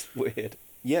it. It's weird.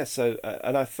 Yeah, so,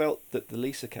 and I felt that the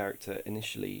Lisa character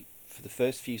initially, for the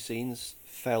first few scenes,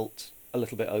 felt a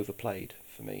little bit overplayed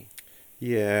for me.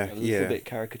 Yeah, A little bit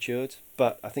caricatured,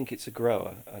 but I think it's a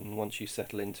grower, and once you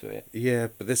settle into it... Yeah,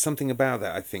 but there's something about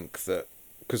that, I think, that...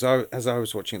 Because as I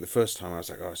was watching it the first time, I was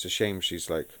like, oh, it's a shame she's,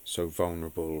 like, so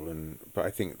vulnerable, but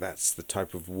I think that's the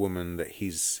type of woman that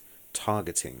he's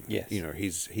targeting. Yes.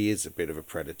 He is a bit of a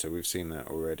predator. We've seen that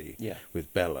already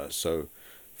with Bella, so...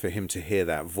 For him to hear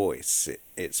that voice,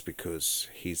 it's because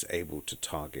he's able to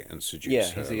target and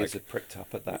seduce her. His ears are pricked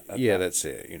up at that. That's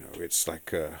it. It's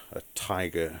like a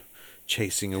tiger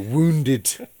chasing a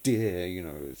wounded deer.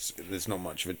 There's not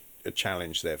much of a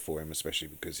challenge there for him, especially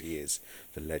because he is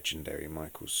the legendary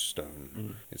Michael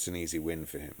Stone. It's an easy win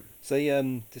for him. So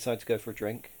they decide to go for a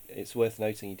drink. It's worth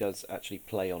noting he does actually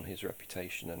play on his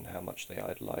reputation and how much they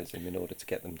idolise him in order to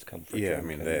get them to come for a drink. Yeah, I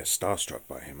mean, they're starstruck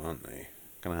by him, aren't they?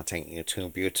 Can I take you two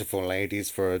beautiful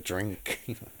ladies for a drink?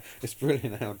 It's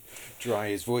brilliant how dry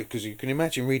his voice, because you can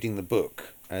imagine reading the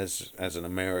book as an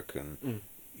American.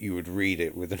 You would read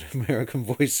it with an American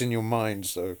voice in your mind,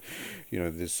 so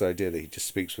this idea that he just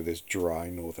speaks with this dry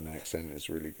northern accent is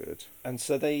really good. And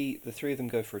so the three of them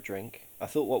go for a drink. I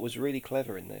thought what was really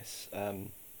clever in this...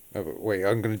 Oh, but wait,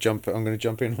 I'm going to jump in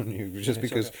on you just Yeah,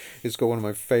 because okay. it's got one of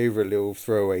my favourite little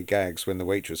throwaway gags when the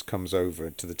waitress comes over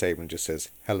to the table and just says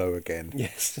hello again.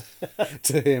 Yes.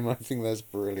 To him. I think that's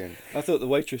brilliant. I thought the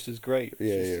waitress was great.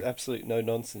 Yeah, She's yeah. absolute no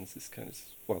nonsense. It's kind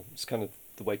of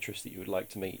the waitress that you would like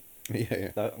to meet.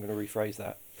 Yeah. No, I'm going to rephrase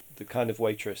that. The kind of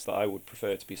waitress that I would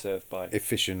prefer to be served by.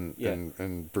 Efficient Yeah.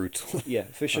 and brutal. Yeah,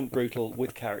 efficient, brutal,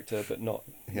 with character, but not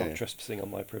Yeah. trespassing on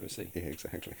my privacy. Yeah,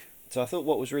 exactly. So I thought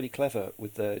what was really clever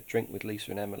with the drink with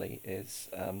Lisa and Emily is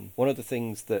one of the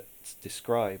things that's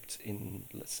described in,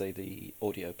 let's say, the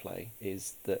audio play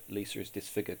is that Lisa is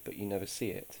disfigured, but you never see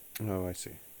it. Oh, I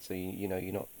see. So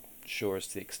you're not sure as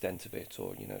to the extent of it,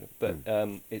 or but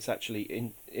it's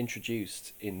actually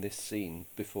introduced in this scene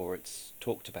before it's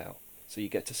talked about. So you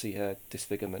get to see her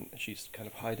disfigurement. She's kind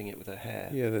of hiding it with her hair.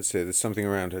 Yeah, that's it. There's something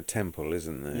around her temple,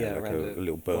 isn't there? Yeah, like around a little one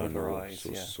of burn her or eyes,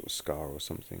 sort of scar or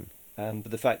something.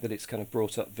 But the fact that it's kind of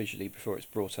brought up visually before it's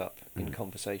brought up in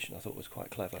conversation, I thought was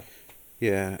quite clever.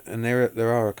 Yeah, and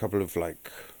there are a couple of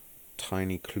like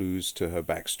tiny clues to her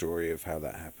backstory of how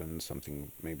that happened.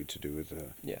 Something maybe to do with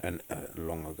an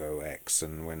long ago ex,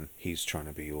 and when he's trying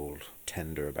to be all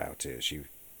tender about it, she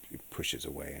pushes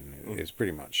away and is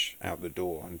pretty much out the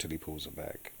door until he pulls her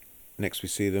back. Next, we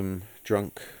see them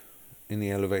drunk in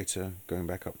the elevator, going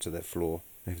back up to their floor.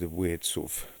 They have the weird sort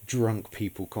of drunk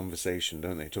people conversation,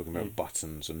 don't they? Talking about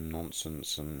buttons and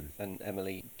nonsense and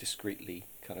Emily discreetly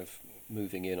kind of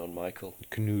moving in on Michael.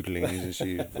 canoodling as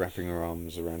she wrapping her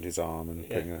arms around his arm and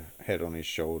putting her head on his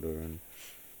shoulder. And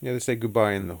they say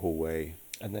goodbye in the hallway.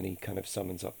 And then he kind of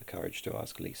summons up the courage to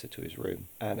ask Lisa to his room.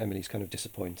 And Emily's kind of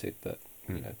disappointed, but,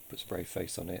 puts a brave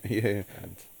face on it. Yeah.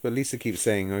 And But Lisa keeps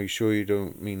saying, are you sure you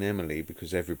don't mean Emily?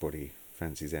 Because everybody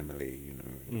fancies Emily,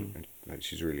 and like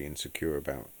she's really insecure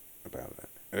about that.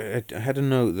 I had a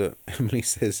note that Emily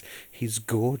says he's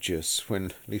gorgeous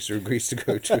when Lisa agrees to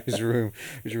go to his room,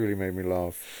 which really made me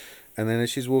laugh. And then as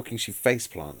she's walking, she face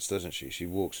plants, doesn't she? She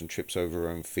walks and trips over her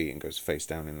own feet and goes face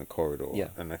down in the corridor. Yeah.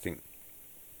 And I think,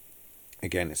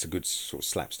 again, it's a good sort of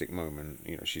slapstick moment.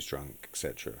 She's drunk,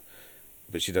 etc.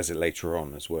 But she does it later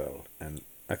on as well. And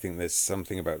I think there's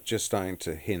something about just starting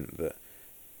to hint that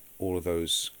all of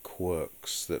those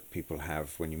quirks that people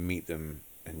have when you meet them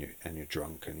and you're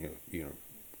drunk and you're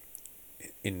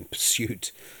in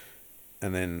pursuit,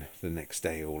 and then the next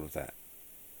day all of that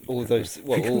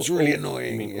becomes really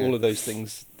annoying. I mean, all of those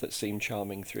things that seem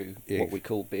charming through what we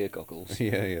call beer goggles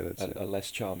that's are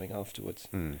less charming afterwards.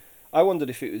 Mm. I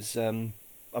wondered if it was I'm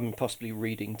possibly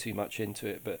reading too much into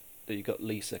it, but you got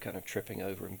Lisa kind of tripping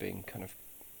over and being kind of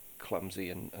clumsy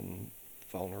and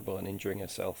vulnerable and injuring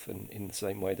herself in the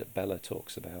same way that Bella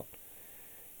talks about.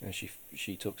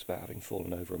 She talks about having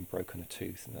fallen over and broken a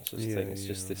tooth and that sort of thing. It's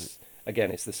just this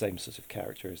again. It's the same sort of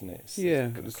character, isn't it?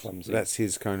 It's kind of clumsy. That's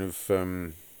his kind of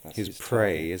his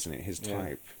prey, type. isn't it? His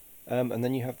type. And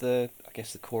then you have the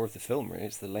core of the film. Really,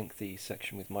 it's the lengthy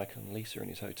section with Michael and Lisa in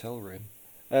his hotel room.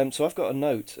 So I've got a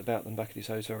note about them back at his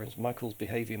hotel room. Michael's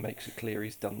behaviour makes it clear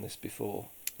he's done this before.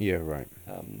 Yeah, right.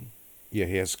 Um, Yeah,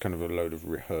 he has kind of a load of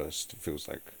rehearsed. It feels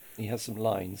like. he has some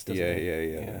lines, doesn't Yeah,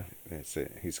 he? yeah. That's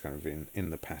it. He's kind of in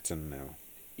the pattern now.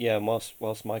 Yeah, and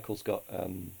whilst Michael's got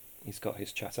he's got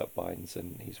his chat up binds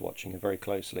and he's watching her very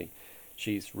closely,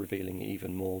 she's revealing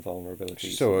even more vulnerabilities.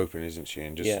 She's so open, isn't she?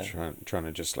 And just Yeah. trying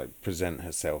to just like present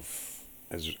herself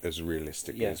as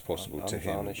realistically as possible to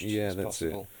him. unvarnished Yeah, as that's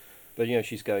possible. But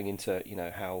she's going into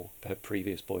how her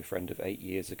previous boyfriend of 8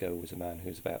 years ago was a man who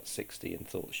was about 60 and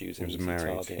thought she was it. an He easy was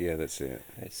married. target. Yeah, that's it.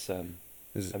 It's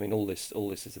Is- I mean, all this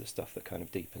is the stuff that kind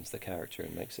of deepens the character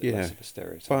and makes it Yeah. less of a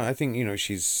stereotype. But I think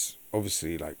she's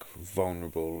obviously like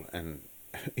vulnerable and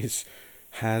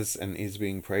has and is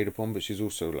being preyed upon, but she's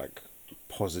also like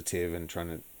positive and trying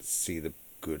to see the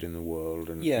good in the world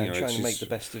and trying to she's make the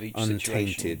best of each situation.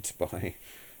 untainted by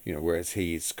whereas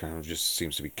he's kind of just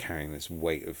seems to be carrying this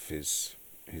weight of his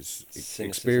Cynicism,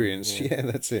 experience. yeah. Yeah,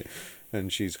 that's it.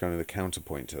 And she's kind of the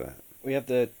counterpoint to that. We have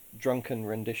the drunken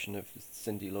rendition of the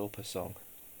Cyndi Lauper song,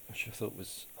 which I thought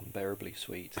was unbearably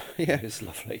sweet. Yeah. It was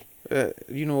lovely.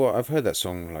 You know what? I've heard that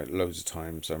song like loads of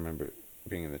times. I remember it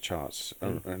being in the charts,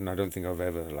 Mm. and I don't think I've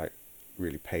ever like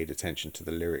really paid attention to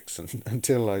the lyrics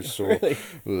until I saw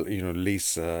Really?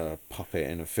 Lisa Puppet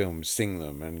in a film sing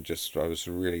them, and I was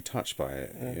really touched by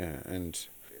it. Yeah. Yeah, and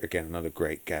again another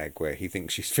great gag where he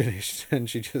thinks she's finished and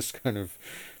she just kind of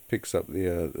picks up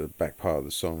the back part of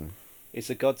the song. It's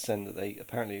a godsend that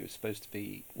apparently it was supposed to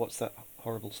be, what's that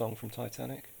horrible song from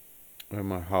Titanic? Where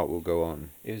My Heart Will Go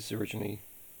On. It was originally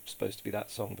supposed to be that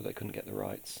song, but they couldn't get the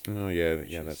rights. Oh yeah, Which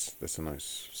yeah. is- That's a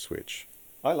nice switch.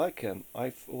 I like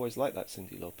I've always liked that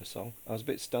Cyndi Lauper song. I was a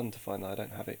bit stunned to find that I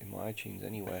don't have it in my iTunes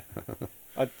anywhere.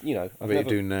 I've I bet you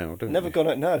do now, don't never you? gone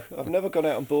out. No, I've never gone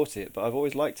out and bought it, but I've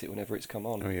always liked it whenever it's come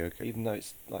on. Oh yeah, okay. Even though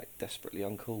it's like desperately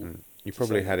uncool. Mm. You to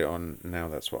probably say. had it on Now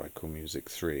That's What I Call Music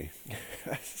 3.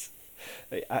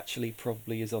 It actually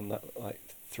probably is on that like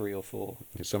 3 or 4.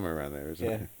 It's somewhere around there, isn't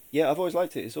Yeah. it? Yeah, I've always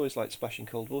liked it. It's always like splashing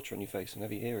cold water on your face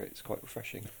whenever you hear it. It's quite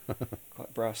refreshing,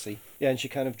 quite brassy. Yeah, and she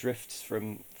kind of drifts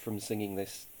from singing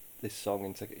this song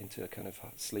into a kind of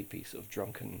sleepy sort of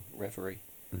drunken reverie,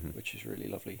 Mhm. which is really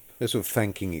lovely. They're sort of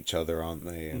thanking each other, aren't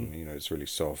they? And Mm. it's really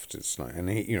soft. It's like, and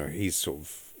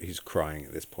he's crying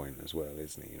at this point as well,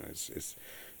 isn't he? It's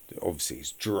obviously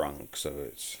he's drunk, so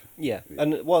it's Yeah,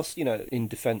 and whilst in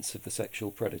defence of the sexual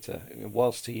predator,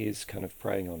 whilst he is kind of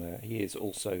preying on her, he is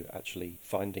also actually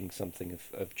finding something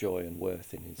of joy and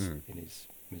worth in his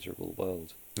miserable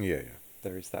world. yeah.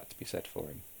 There is that to be said for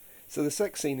him. So the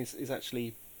sex scene is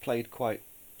actually played quite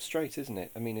straight, isn't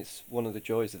it? I mean, it's one of the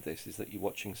joys of this is that you're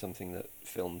watching something that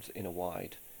filmed in a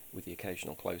wide with the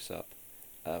occasional close-up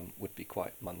would be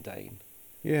quite mundane,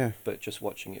 Yeah. but just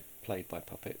watching it played by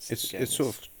puppets. It's again,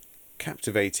 sort of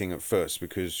captivating at first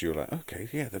because you're like, okay,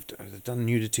 yeah, they've done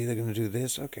nudity, they're going to do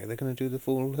this, okay, they're going to do the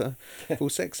full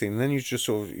sex scene, and then you're just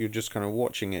kind of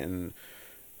watching it, and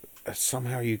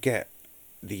somehow you get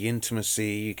the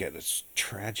intimacy, you get this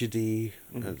tragedy,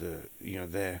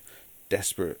 they're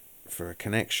desperate for a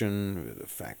connection, the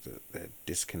fact that they're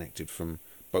disconnected from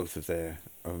both of their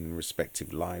own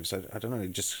respective lives. I don't know,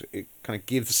 it kind of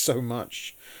gives so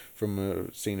much from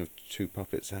a scene of two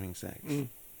puppets having sex.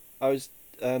 I was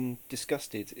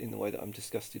disgusted in the way that I'm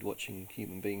disgusted watching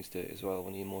human beings do it as well,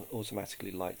 when he automatically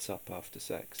lights up after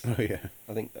sex. Oh yeah.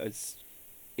 I think it's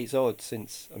odd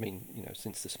since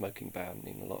the smoking ban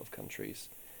in a lot of countries.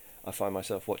 I find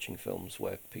myself watching films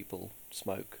where people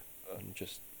smoke and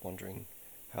just wondering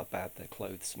how bad their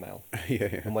clothes smell.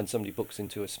 yeah. And when somebody books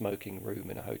into a smoking room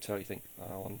in a hotel, you think,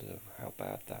 I wonder how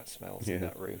bad that smells in Yeah.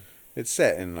 that room. It's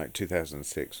set in like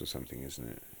 2006 or something, isn't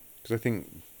it? Because I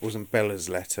think, wasn't Bella's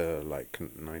Letter like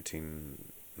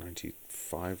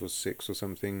 1995 or 6 or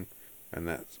something? And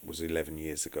that was 11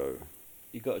 years ago.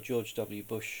 You got a George W.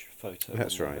 Bush photo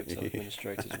That's on the right. hotel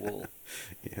administrator's wall.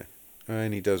 Yeah.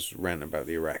 And he does rant about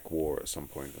the Iraq War at some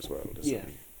point as well, doesn't Yeah.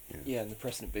 he? Yeah, and the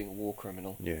president being a war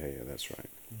criminal. Yeah, that's right.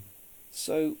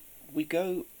 So we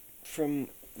go from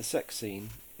the sex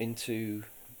scene into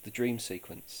the dream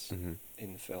sequence Hmm.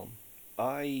 in the film.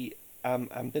 I am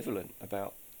ambivalent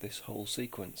about this whole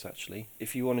sequence, actually.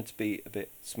 If you wanted to be a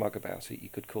bit smug about it, you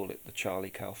could call it the Charlie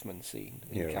Kaufman scene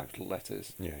in Yeah, right. capital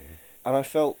letters. Yeah. And I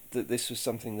felt that this was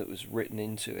something that was written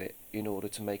into it in order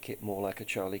to make it more like a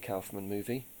Charlie Kaufman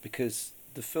movie, because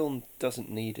the film doesn't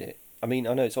need it. I mean,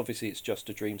 I know it's just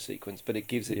a dream sequence, but it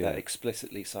gives it that Yeah.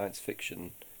 explicitly science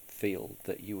fiction feel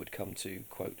that you would come to,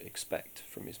 quote, expect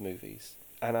from his movies.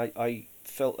 And I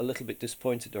felt a little bit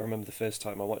disappointed. I remember the first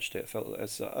time I watched it, I felt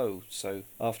as, so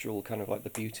after all kind of like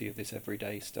the beauty of this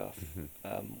everyday stuff,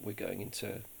 Mhm. we're going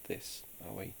into this,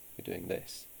 are we? We're doing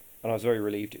this. and I was very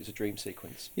relieved it was a dream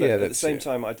sequence. But Yeah, at the that's same it.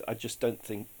 time, I just don't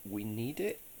think we need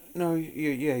it. No,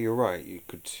 yeah, you're right. You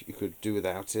could do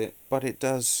without it, but it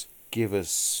does give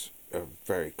us a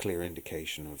very clear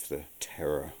indication of the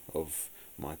terror of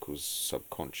Michael's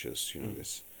subconscious. You know,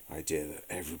 this idea that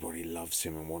everybody loves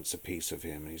him and wants a piece of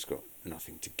him, and he's got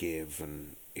nothing to give.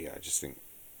 And yeah, I just think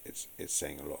it's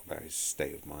saying a lot about his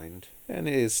state of mind, and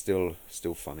it is still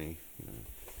funny. You know.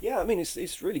 Yeah, I mean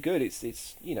it's really good. It's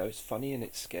it's funny and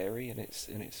it's scary and it's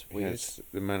weird. Yes,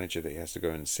 the manager that he has to go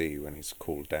and see when he's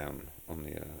called down on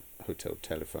the hotel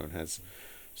telephone has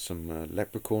some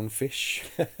leprechaun fish.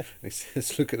 He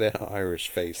says, "Look at their Irish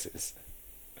faces."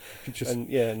 And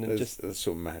then just that's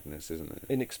sort of madness, isn't it?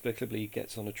 Inexplicably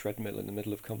gets on a treadmill in the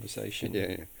middle of conversation.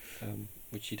 Yeah.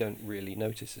 Which you don't really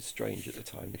notice as strange at the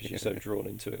time because you're so drawn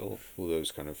into it all. All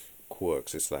those kind of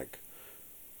quirks. It's like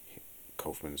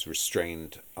Kaufman's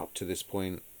restrained up to this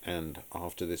point and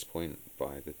after this point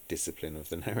by the discipline of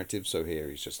the narrative. So here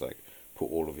he's just like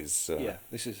put all of his...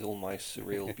 this is all my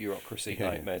surreal bureaucracy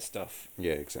Yeah. nightmare stuff.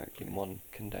 Yeah, exactly. In one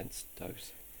condensed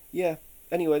dose. Yeah.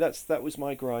 Anyway, that was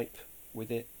my gripe with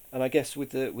it, and I guess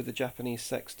with the Japanese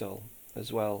sex doll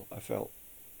as well. I felt,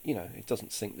 it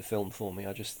doesn't sink the film for me.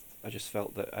 I just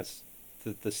felt that as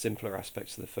the simpler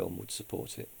aspects of the film would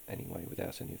support it anyway,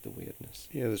 without any of the weirdness.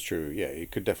 Yeah, that's true. Yeah, you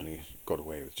could definitely got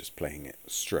away with just playing it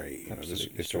straight.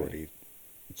 Absolutely It's straight. already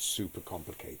super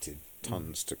complicated,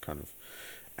 tons to kind of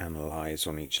analyse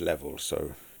on each level.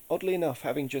 So Oddly enough,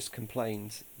 having just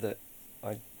complained that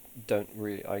I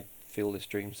feel this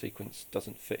dream sequence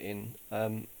doesn't fit in,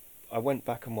 I went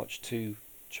back and watched 2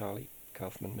 Charlie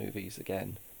Kaufman movies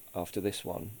again after this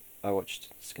one. I watched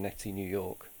Schenectady, New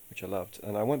York, which I loved,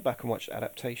 and I went back and watched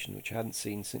Adaptation, which I hadn't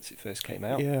seen since it first came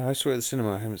out. yeah, I saw it at the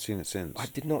cinema. I haven't seen it since. I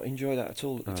did not enjoy that at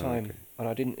all at the time, okay. and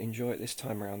I didn't enjoy it this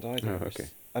time around either. Oh, okay.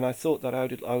 And I thought that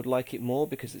I would like it more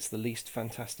because it's the least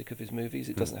fantastic of his movies.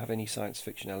 It doesn't have any science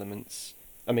fiction elements.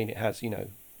 I mean, it has,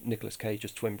 Nicolas Cage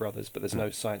as twin brothers, but there's no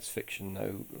science fiction,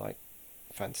 no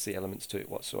fantasy elements to it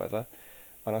whatsoever.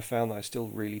 And I found that I still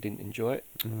really didn't enjoy it.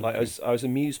 Okay. I was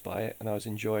amused by it, and I was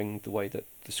enjoying the way that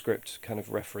the script kind of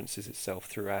references itself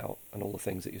throughout, and all the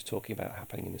things that he was talking about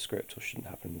happening in the script or shouldn't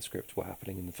happen in the script were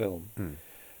happening in the film.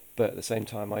 But at the same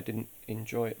time, I didn't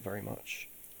enjoy it very much,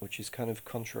 which is kind of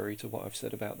contrary to what I've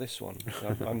said about this one.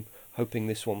 I'm hoping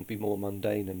this one will be more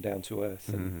mundane and down to earth,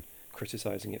 and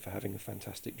criticising it for having a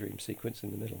fantastic dream sequence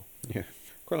in the middle. Yeah,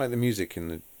 quite like the music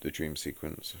in the dream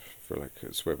sequence. I feel like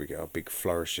it's where we get our big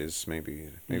flourishes. Maybe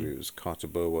it was Carter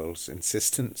Burwell's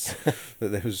insistence that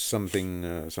there was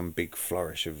something, some big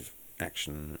flourish of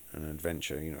action and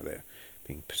adventure. They're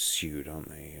being pursued, aren't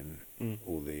they? And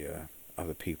all the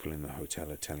other people in the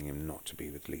hotel are telling him not to be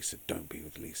with Lisa. Don't be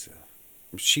with Lisa.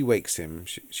 She wakes him.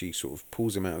 She sort of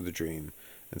pulls him out of the dream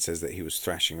and says that he was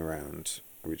thrashing around,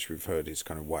 which we've heard his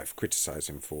kind of wife criticise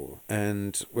him for.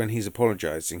 And when he's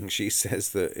apologising, she says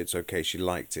that it's okay, she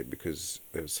liked it because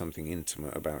there was something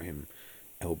intimate about him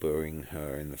elbowing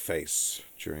her in the face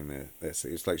during their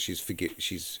it's like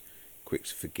she's quick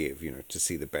to forgive, to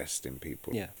see the best in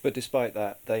people. Yeah, but despite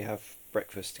that, they have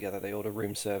breakfast together. They order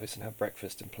room service and have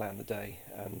breakfast and plan the day,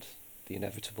 and the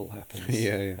inevitable happens.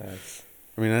 Yeah.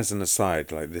 I mean, as an aside,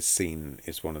 this scene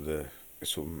is one of the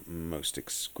sort of most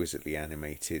exquisitely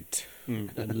animated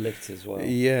and lit as well.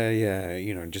 Yeah,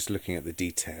 just looking at the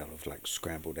detail of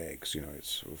scrambled eggs, it's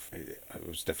sort of, I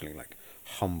was definitely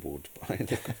humbled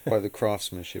by the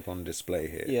craftsmanship on display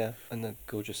here. Yeah, and the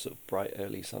gorgeous sort of bright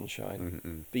early sunshine.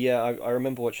 Mm-hmm. But yeah, I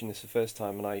remember watching this the first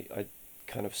time, and I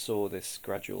kind of saw this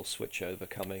gradual switch over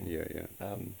coming. Yeah.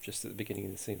 Just at the beginning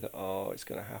of the scene, that it's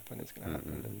going to happen,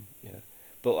 and yeah.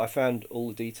 But I found all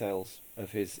the details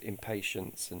of his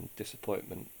impatience and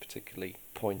disappointment particularly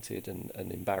pointed and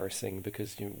embarrassing,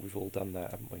 because we've all done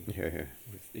that, haven't we? Yeah.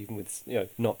 Even with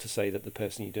not to say that the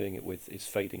person you're doing it with is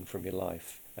fading from your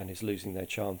life and is losing their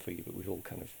charm for you, but we've all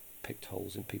kind of picked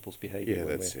holes in people's behaviour. Yeah,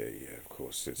 that's it. Yeah, of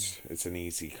course, it's an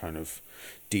easy kind of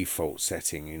default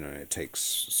setting. It takes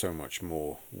so much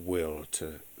more will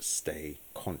to stay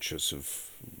conscious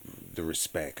of the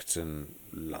respect and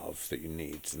love that you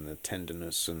need, and the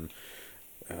tenderness, and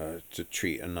to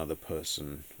treat another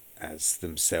person as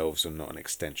themselves and not an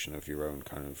extension of your own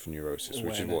kind of neurosis,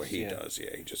 which is what he does.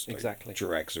 Yeah, he just exactly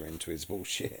drags her into his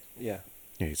bullshit. Yeah,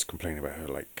 he's complaining about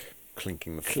her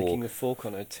clinking the fork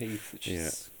on her teeth. Which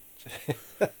is...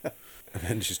 And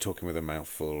then she's talking with a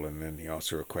mouthful, and then he asks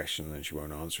her a question, and then she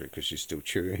won't answer it because she's still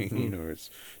chewing. It's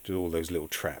just all those little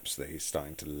traps that he's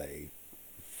starting to lay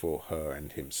for her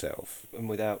and himself. And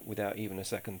without even a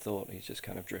second thought, he's just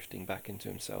kind of drifting back into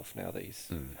himself now that he's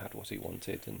had what he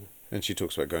wanted. And she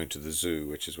talks about going to the zoo,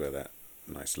 which is where that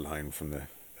nice line from the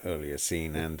earlier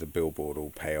scene and the billboard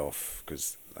all pay off,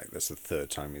 because like that's the third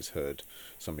time he's heard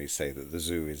somebody say that the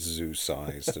zoo is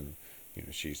zoo-sized, and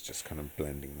she's just kind of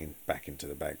blending in back into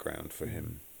the background for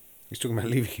him. He's talking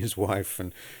about leaving his wife,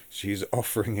 and she's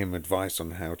offering him advice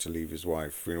on how to leave his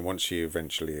wife. Once she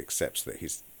eventually accepts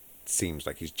that seems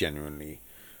like he's genuinely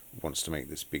wants to make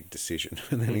this big decision,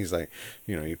 and then he's like,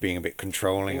 you're being a bit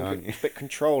controlling, aren't you? A bit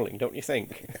controlling, don't you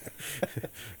think?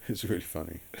 It's really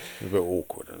funny. It's a bit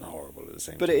awkward and horrible at the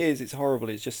same time. But it is. It's horrible.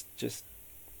 It's just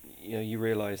you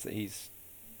realise that he's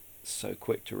so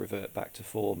quick to revert back to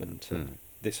form and to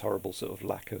this horrible sort of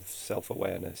lack of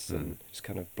self-awareness and just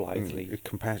kind of blithely.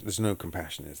 There's no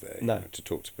compassion, is there? No. To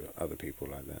talk to other people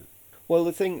like that. Well,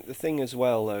 the thing as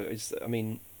well though is that, I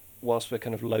mean, whilst we're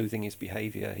kind of loathing his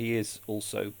behaviour, he is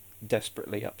also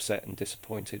desperately upset and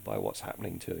disappointed by what's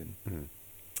happening to him,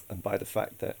 and by the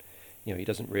fact that he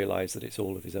doesn't realise that it's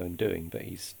all of his own doing, but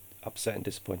he's upset and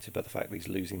disappointed by the fact that he's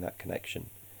losing that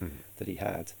connection that he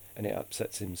had, and it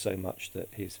upsets him so much that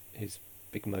his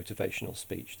big motivational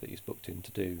speech that he's booked in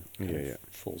to do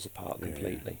falls apart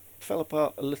completely. Fell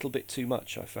apart a little bit too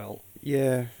much, I felt.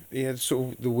 Yeah,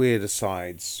 sort of the weird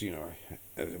asides,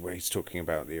 where he's talking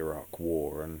about the Iraq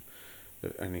War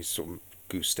and he's sort of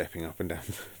goose-stepping up and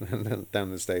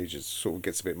down the stage. It sort of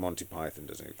gets a bit Monty Python,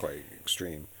 doesn't it? Quite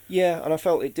extreme. Yeah, and I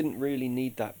felt it didn't really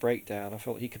need that breakdown. I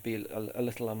felt he could be a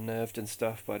little unnerved and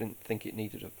stuff, but I didn't think it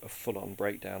needed a full-on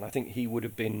breakdown. I think he would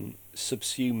have been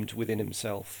subsumed within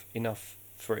himself enough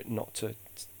for it not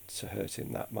to hurt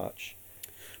him that much.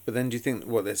 But then do you think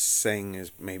what they're saying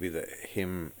is maybe that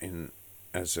him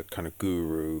as a kind of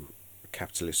guru,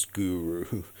 capitalist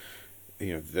guru,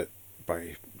 that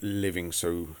by living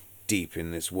so deep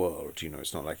in this world,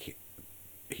 it's not like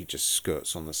he just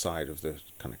skirts on the side of the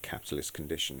kind of capitalist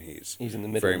condition. He's in the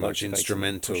middle, very much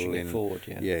instrumental in forward,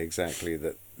 yeah, exactly,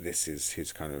 that this is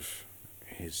his kind of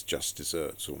his just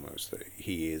desserts almost, that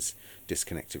he is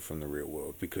disconnected from the real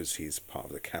world because he's part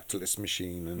of the capitalist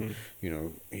machine, and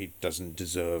he doesn't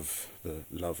deserve the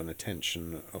love and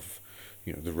attention of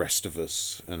the rest of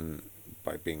us, and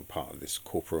by being part of this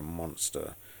corporate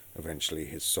monster, eventually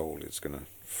his soul is going to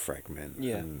fragment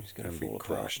and be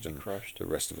crushed, and the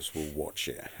rest of us will watch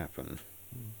it happen.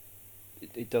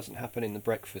 It doesn't happen in the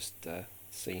breakfast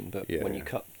scene, but when you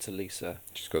cut to Lisa,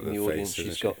 she's got in the face,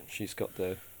 audience, she's got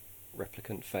the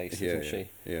replicant face, isn't she?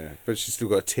 Yeah, but she's still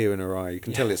got a tear in her eye. You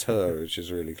can tell it's her, which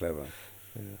is really clever.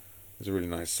 Yeah. There's a really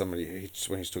nice when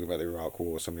he's talking about the Iraq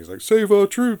War, somebody's like, "Save our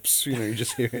troops!" You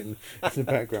just hear it in the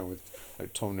background with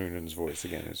like Tom Noonan's voice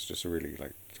again. It's just a really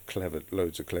clever,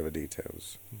 loads of clever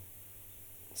details.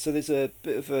 So there's a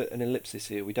bit of an ellipsis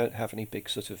here. We don't have any big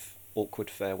sort of awkward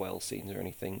farewell scenes or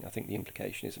anything. I think the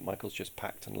implication is that Michael's just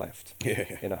packed and left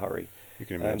in a hurry. You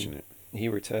can imagine it. He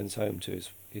returns home to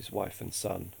his wife and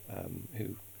son,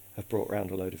 who have brought round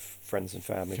a load of friends and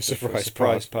family for a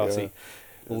surprise party. Yeah.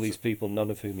 All these people, none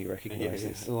of whom he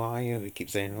recognises. Who are you? He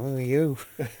keeps saying, "Who are you?"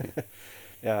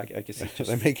 Yeah, I guess it's just...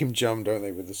 They make him jump, don't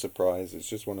they, with the surprise. It's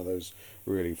just one of those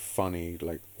really funny,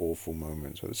 awful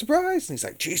moments where the surprise, and he's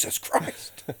like, "Jesus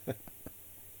Christ!"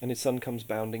 And his son comes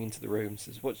bounding into the room,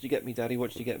 says, "What did you get me, Daddy?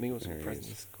 What did you get me?" What's the present?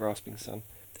 This grasping son.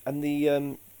 And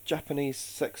the Japanese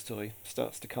sex toy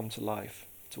starts to come to life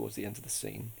towards the end of the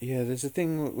scene. Yeah, there's a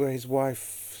thing where his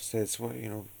wife says,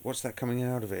 "Well, what's that coming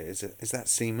out of it? Is that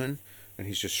semen?" And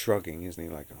he's just shrugging, isn't he?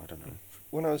 Like, "Oh, I don't know."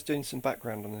 When I was doing some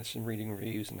background on this and reading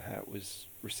reviews and how it was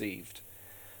received,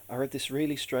 I read this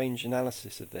really strange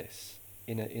analysis of this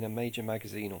in a major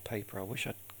magazine or paper. I wish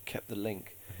I'd kept the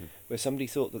link, where somebody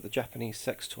thought that the Japanese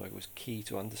sex toy was key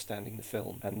to understanding the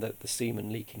film, and that the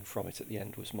semen leaking from it at the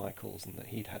end was Michael's, and that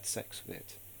he'd had sex with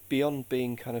it. Beyond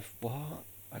being kind of, what?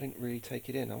 I didn't really take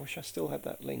it in. I wish I still had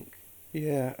that link.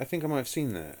 Yeah, I think I might have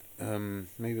seen that.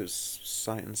 Maybe it was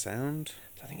Sight and Sound.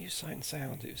 I think it was Sight and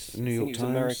Sound. It was New York Times.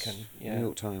 American. Yeah. New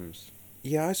York Times.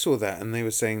 Yeah, I saw that, and they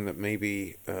were saying that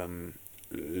maybe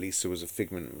Lisa was a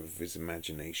figment of his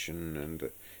imagination, and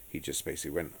that he just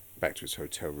basically went back to his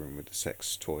hotel room with the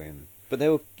sex toy. But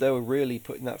they were really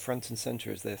putting that front and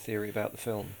centre as their theory about the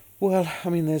film. Well, I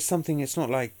mean, there's something. It's not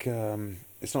like in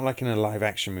a live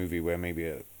action movie where maybe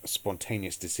a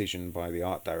spontaneous decision by the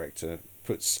art director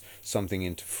puts something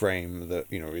into frame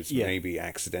that is maybe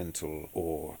accidental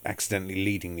or accidentally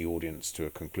leading the audience to a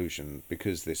conclusion,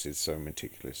 because this is so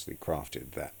meticulously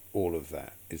crafted that all of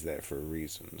that is there for a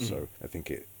reason. So I think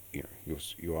it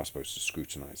you are supposed to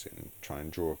scrutinize it and try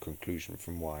and draw a conclusion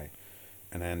from why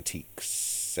an antique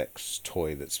sex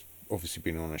toy that's obviously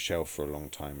been on a shelf for a long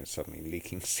time is suddenly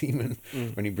leaking semen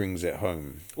when he brings it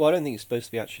home. Well, I don't think it's supposed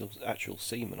to be actual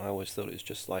semen. I always thought it was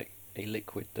just like a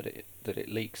liquid that it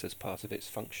leaks as part of its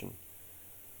function.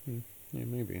 Yeah,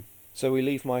 maybe. So we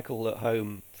leave Michael at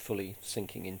home, fully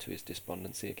sinking into his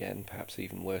despondency again, perhaps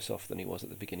even worse off than he was at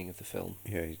the beginning of the film.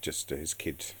 Yeah, he just his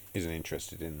kid isn't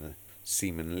interested in the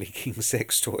semen leaking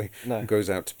sex toy. No. Goes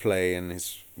out to play, and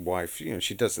his wife,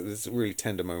 she does. There's a really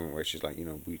tender moment where she's like,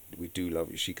 we do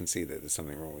love you. She can see that there's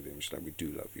something wrong with him. She's like, we do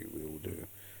love you. We all do.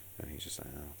 And he's just like,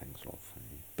 oh, thanks a lot.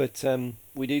 But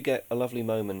we do get a lovely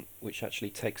moment which actually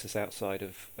takes us outside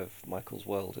of Michael's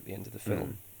world at the end of the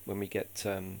film, when we get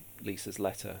Lisa's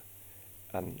letter,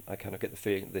 and I kind of get the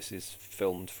feeling that this is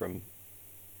filmed from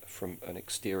an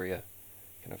exterior,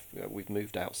 kind of, we've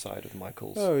moved outside of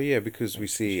Michael's. Oh yeah, because we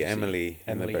see Emily.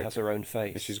 Emily has her own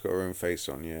face. She's got her own face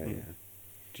on. Yeah, yeah.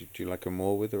 Do you like her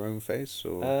more with her own face,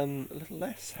 or? A little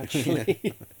less,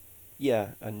 actually. Yeah,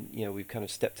 and we've kind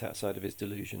of stepped outside of his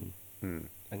delusion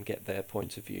and get their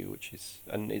point of view,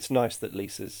 and it's nice that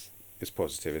Lisa's. It's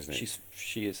positive, isn't it?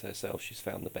 She is herself. She's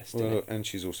found the best well, in it. And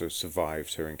she's also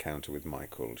survived her encounter with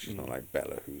Michael. She's not like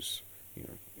Bella, who's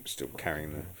still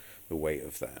carrying the weight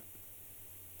of that.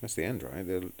 That's the end, right?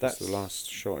 That's the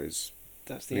last shot.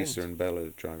 That's the Lisa end. and Bella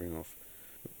driving off.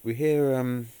 We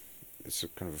hear it's a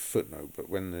kind of a footnote, but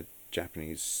when the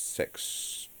Japanese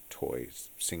sex toy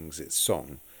sings its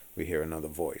song, we hear another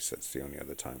voice. That's the only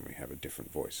other time we have a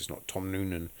different voice. It's not Tom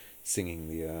Noonan singing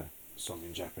the song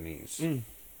in Japanese.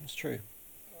 That's true.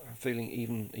 I'm feeling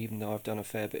even though I've done a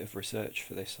fair bit of research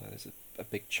for this, there's a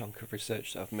big chunk of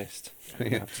research that I've missed. I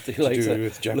have to do later.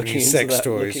 With Japanese sex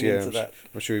toys, yeah.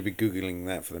 I'm sure you'll be Googling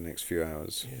that for the next few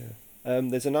hours. Yeah.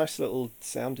 There's a nice little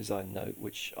sound design note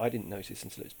which I didn't notice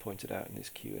until it's pointed out in this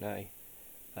Q&A.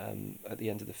 At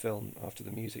the end of the film, after the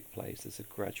music plays, there's a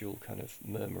gradual kind of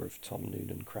murmur of Tom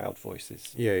Noonan crowd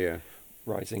voices. Yeah.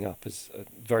 Rising up as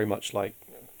very much like,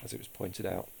 as it was pointed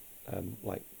out,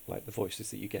 like the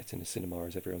voices that you get in a cinema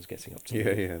as everyone's getting up to.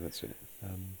 Yeah, that's it.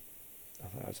 I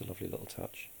thought that was a lovely little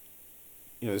touch.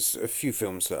 There's a few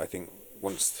films that I think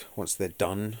once they're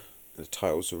done, the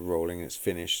titles are rolling, and it's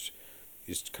finished,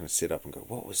 you just kind of sit up and go,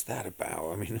 "What was that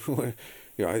about?" I mean,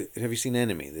 have you seen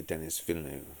Enemy, the Denis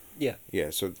Villeneuve? Yeah. Yeah.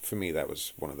 So for me, that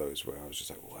was one of those where I was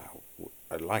just like, "Wow,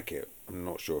 I like it. I'm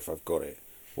not sure if I've got it.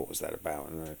 What was that about?"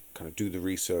 And I kind of do the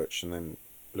research and then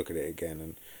look at it again.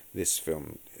 And this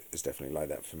film is definitely like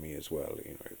that for me as well.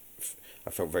 I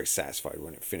felt very satisfied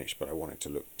when it finished, but I wanted to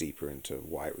look deeper into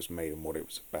why it was made and what it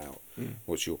was about.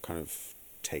 What's your kind of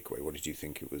takeaway? What did you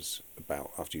think it was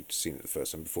about after you'd seen it the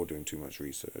first time, before doing too much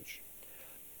research?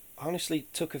 I honestly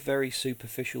took a very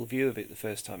superficial view of it the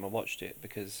first time I watched it,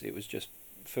 because it was just,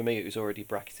 for me, it was already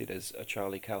bracketed as a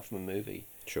Charlie Kaufman movie.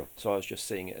 Sure. So I was just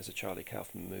seeing it as a Charlie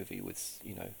Kaufman movie with,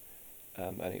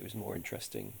 and it was more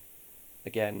interesting,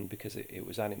 again, because it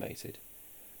was animated.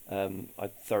 I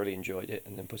thoroughly enjoyed it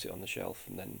and then put it on the shelf,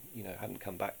 and then, hadn't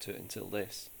come back to it until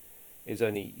this. It was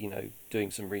only, doing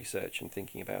some research and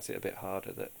thinking about it a bit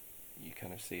harder that you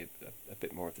kind of see a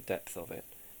bit more of the depth of it.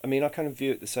 I mean, I kind of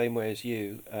view it the same way as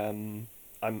you.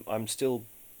 I'm still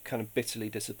kind of bitterly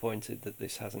disappointed that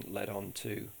this hasn't led on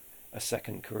to a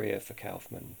second career for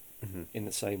Kaufman in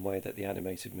the same way that the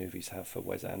animated movies have for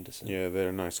Wes Anderson. Yeah, they're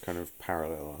a nice kind of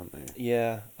parallel, aren't they?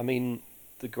 Yeah, I mean,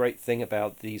 the great thing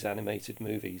about these animated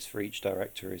movies for each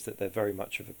director is that they're very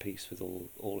much of a piece with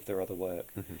all of their other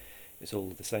work. It's all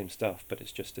the same stuff, but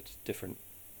it's just a different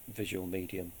visual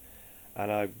medium.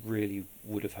 And I really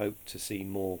would have hoped to see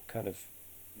more kind of,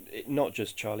 not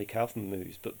just Charlie Kaufman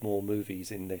movies, but more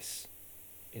movies in this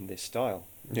style.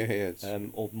 Yeah.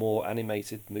 Or more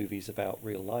animated movies about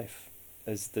real life.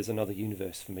 As there's another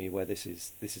universe for me where this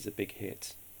is a big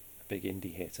hit, a big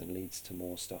indie hit, and leads to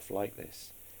more stuff like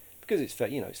this. Because it's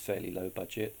it's fairly low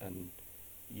budget, and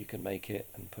you can make it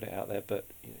and put it out there. But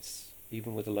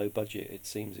even with a low budget, it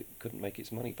seems it couldn't make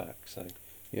its money back. So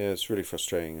yeah, it's really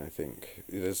frustrating. I think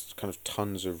there's kind of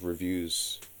tons of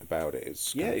reviews about it.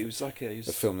 It's it was like a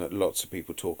film that lots of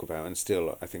people talk about, and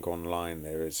still I think online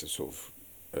there is a sort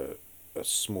of a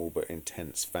small but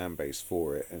intense fan base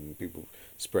for it, and people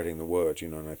spreading the word.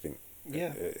 And I think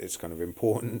it's kind of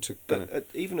important to kind of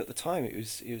even at the time it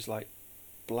was like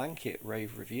blanket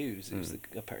rave reviews. It was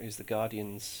apparently it was the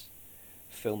Guardian's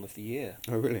film of the year.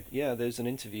 Oh really? Yeah, there's an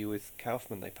interview with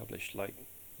Kaufman they published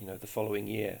the following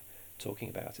year, talking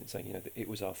about it and saying that it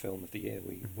was our film of the year.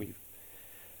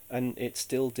 And it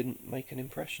still didn't make an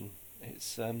impression.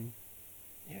 It's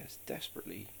it's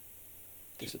desperately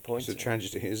disappointing. It's a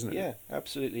tragedy, isn't it? Yeah,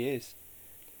 absolutely is.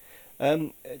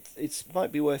 It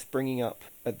might be worth bringing up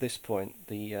at this point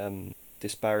the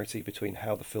disparity between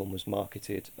how the film was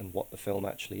marketed and what the film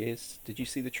actually is. Did you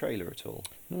see the trailer at all?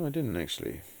 No, I didn't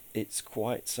actually. It's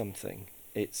quite something.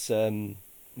 It's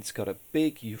got a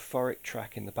big euphoric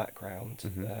track in the background,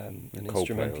 an Coldplay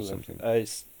instrumental. or something.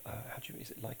 It's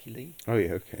is it Likey Lee? Oh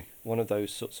yeah, okay. One of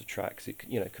those sorts of tracks. It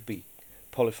could be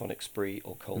Polyphonic Spree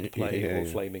or Coldplay or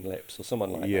Flaming Lips or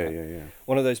someone like that. Yeah.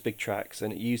 One of those big tracks,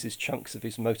 and it uses chunks of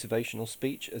his motivational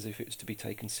speech as if it was to be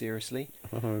taken seriously,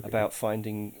 about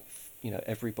finding,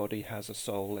 everybody has a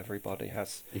soul, everybody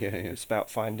has. It's about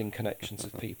finding connections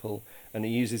of people, and it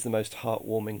uses the most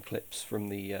heartwarming clips from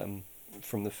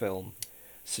the film,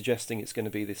 suggesting it's going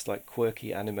to be this like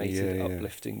quirky, animated,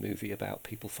 uplifting movie about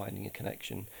people finding a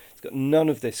connection. It's got none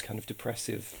of this kind of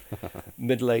depressive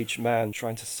middle-aged man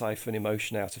trying to siphon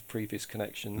emotion out of previous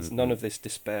connections. Mm-hmm. None of this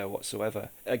despair whatsoever.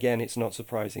 Again, it's not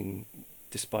surprising,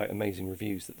 despite amazing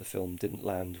reviews, that the film didn't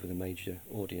land with a major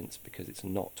audience, because it's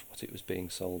not what it was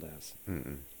being sold as.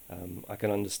 I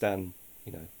can understand,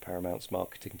 Paramount's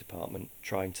marketing department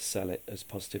trying to sell it as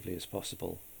positively as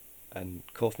possible. And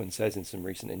Kaufman says in some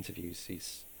recent interviews,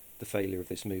 the failure of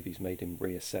this movie's made him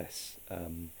reassess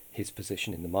his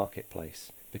position in the marketplace,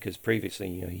 because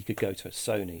previously, he could go to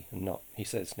Sony and not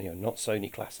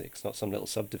Sony Classics, not some little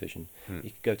subdivision.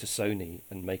 He could go to Sony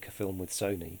and make a film with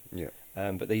Sony. Yeah.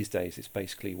 But these days, it's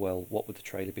basically, well, what would the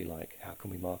trailer be like? How can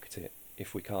we market it?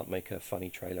 If we can't make a funny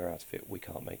trailer out of it, we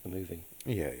can't make the movie.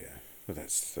 Yeah. Well,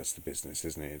 that's the business,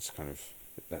 isn't it? It's kind of,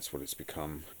 that's what it's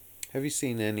become. Have you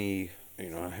seen any?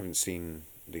 I haven't seen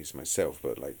these myself,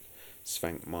 but like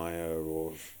Svank Meyer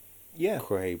or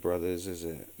Quay Brothers, is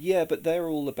it? Yeah, but they're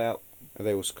all about. Are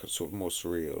they all sort of more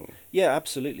surreal? Yeah,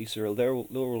 absolutely surreal. They're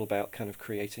all about kind of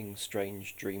creating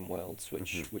strange dream worlds,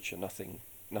 which are nothing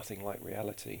like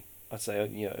reality. I'd say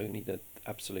only the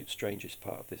absolute strangest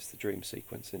part of this, the dream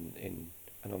sequence in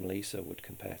Anomalisa, would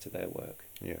compare to their work.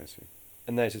 Yeah, I see.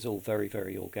 And theirs is all very,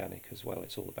 very organic as well.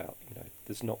 It's all about,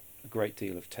 there's not a great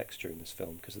deal of texture in this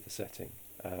film because of the setting.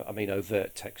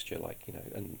 Overt texture,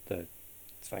 and the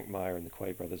Svank Meyer and the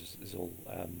Quay Brothers is all,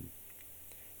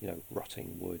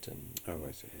 rotting wood and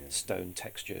stone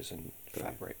textures and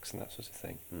fabrics and that sort of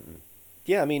thing. Mm-mm.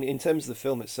 Yeah, in terms of the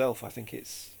film itself, I think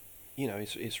it's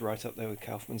right up there with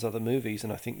Kaufman's other movies,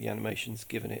 and I think the animation's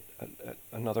given it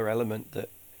another element that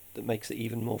makes it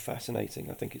even more fascinating.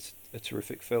 I think it's a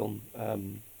terrific film,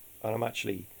 and I'm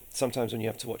actually, sometimes when you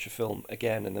have to watch a film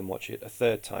again and then watch it a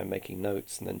third time, making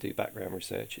notes and then do background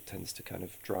research, it tends to kind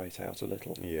of dry it out a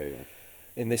little. Yeah.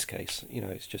 In this case,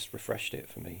 it's just refreshed it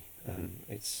for me.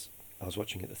 I was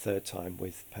watching it the third time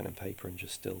with pen and paper and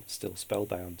just still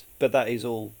spellbound. But that is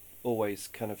always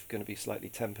kind of going to be slightly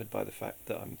tempered by the fact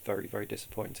that I'm very, very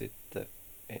disappointed that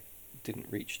it didn't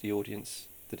reach the audience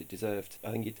that it deserved.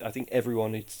 I think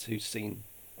everyone who's seen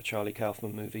a Charlie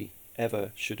Kaufman movie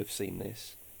ever should have seen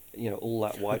this. All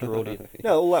that wider audience.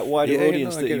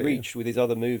 Audience that he reached with his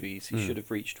other movies, he should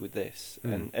have reached with this.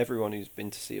 And everyone who's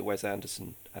been to see a Wes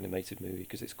Anderson animated movie,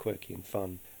 because it's quirky and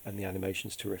fun and the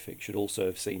animation's terrific, should also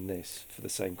have seen this for the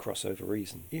same crossover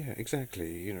reason. Yeah,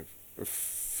 exactly.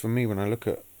 For me, when I look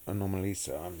at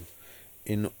Anomalisa, I'm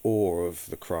in awe of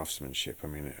the craftsmanship.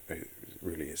 It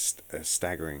really is a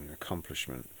staggering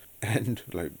accomplishment, and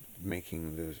like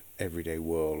making the everyday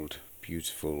world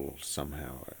beautiful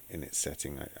somehow in its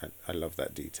setting. I love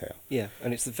that detail. Yeah,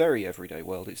 and it's the very everyday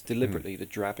world. It's deliberately the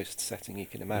drabbest setting you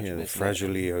can imagine. Yeah, the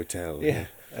Fragile Hotel. Yeah,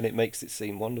 and it makes it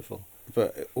seem wonderful.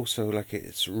 But also,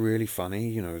 it's really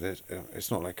funny.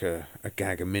 It's not like a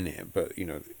gag a minute, but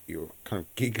you're kind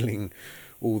of giggling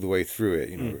all the way through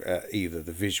it. At either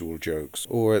the visual jokes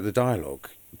or at the dialogue.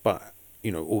 But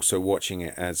also watching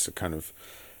it as a kind of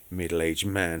middle-aged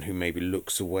man who maybe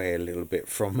looks away a little bit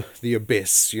from the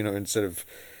abyss, instead of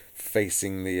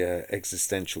facing the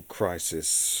existential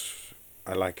crisis.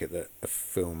 I like it that a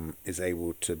film is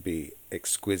able to be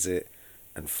exquisite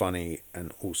and funny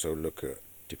and also look at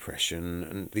depression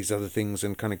and these other things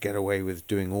and kind of get away with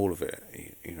doing all of it.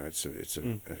 It's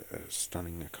a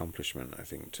stunning accomplishment, I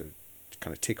think, to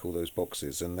kind of tick all those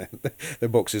boxes, and they're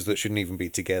boxes that shouldn't even be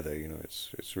together.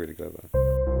 It's really clever.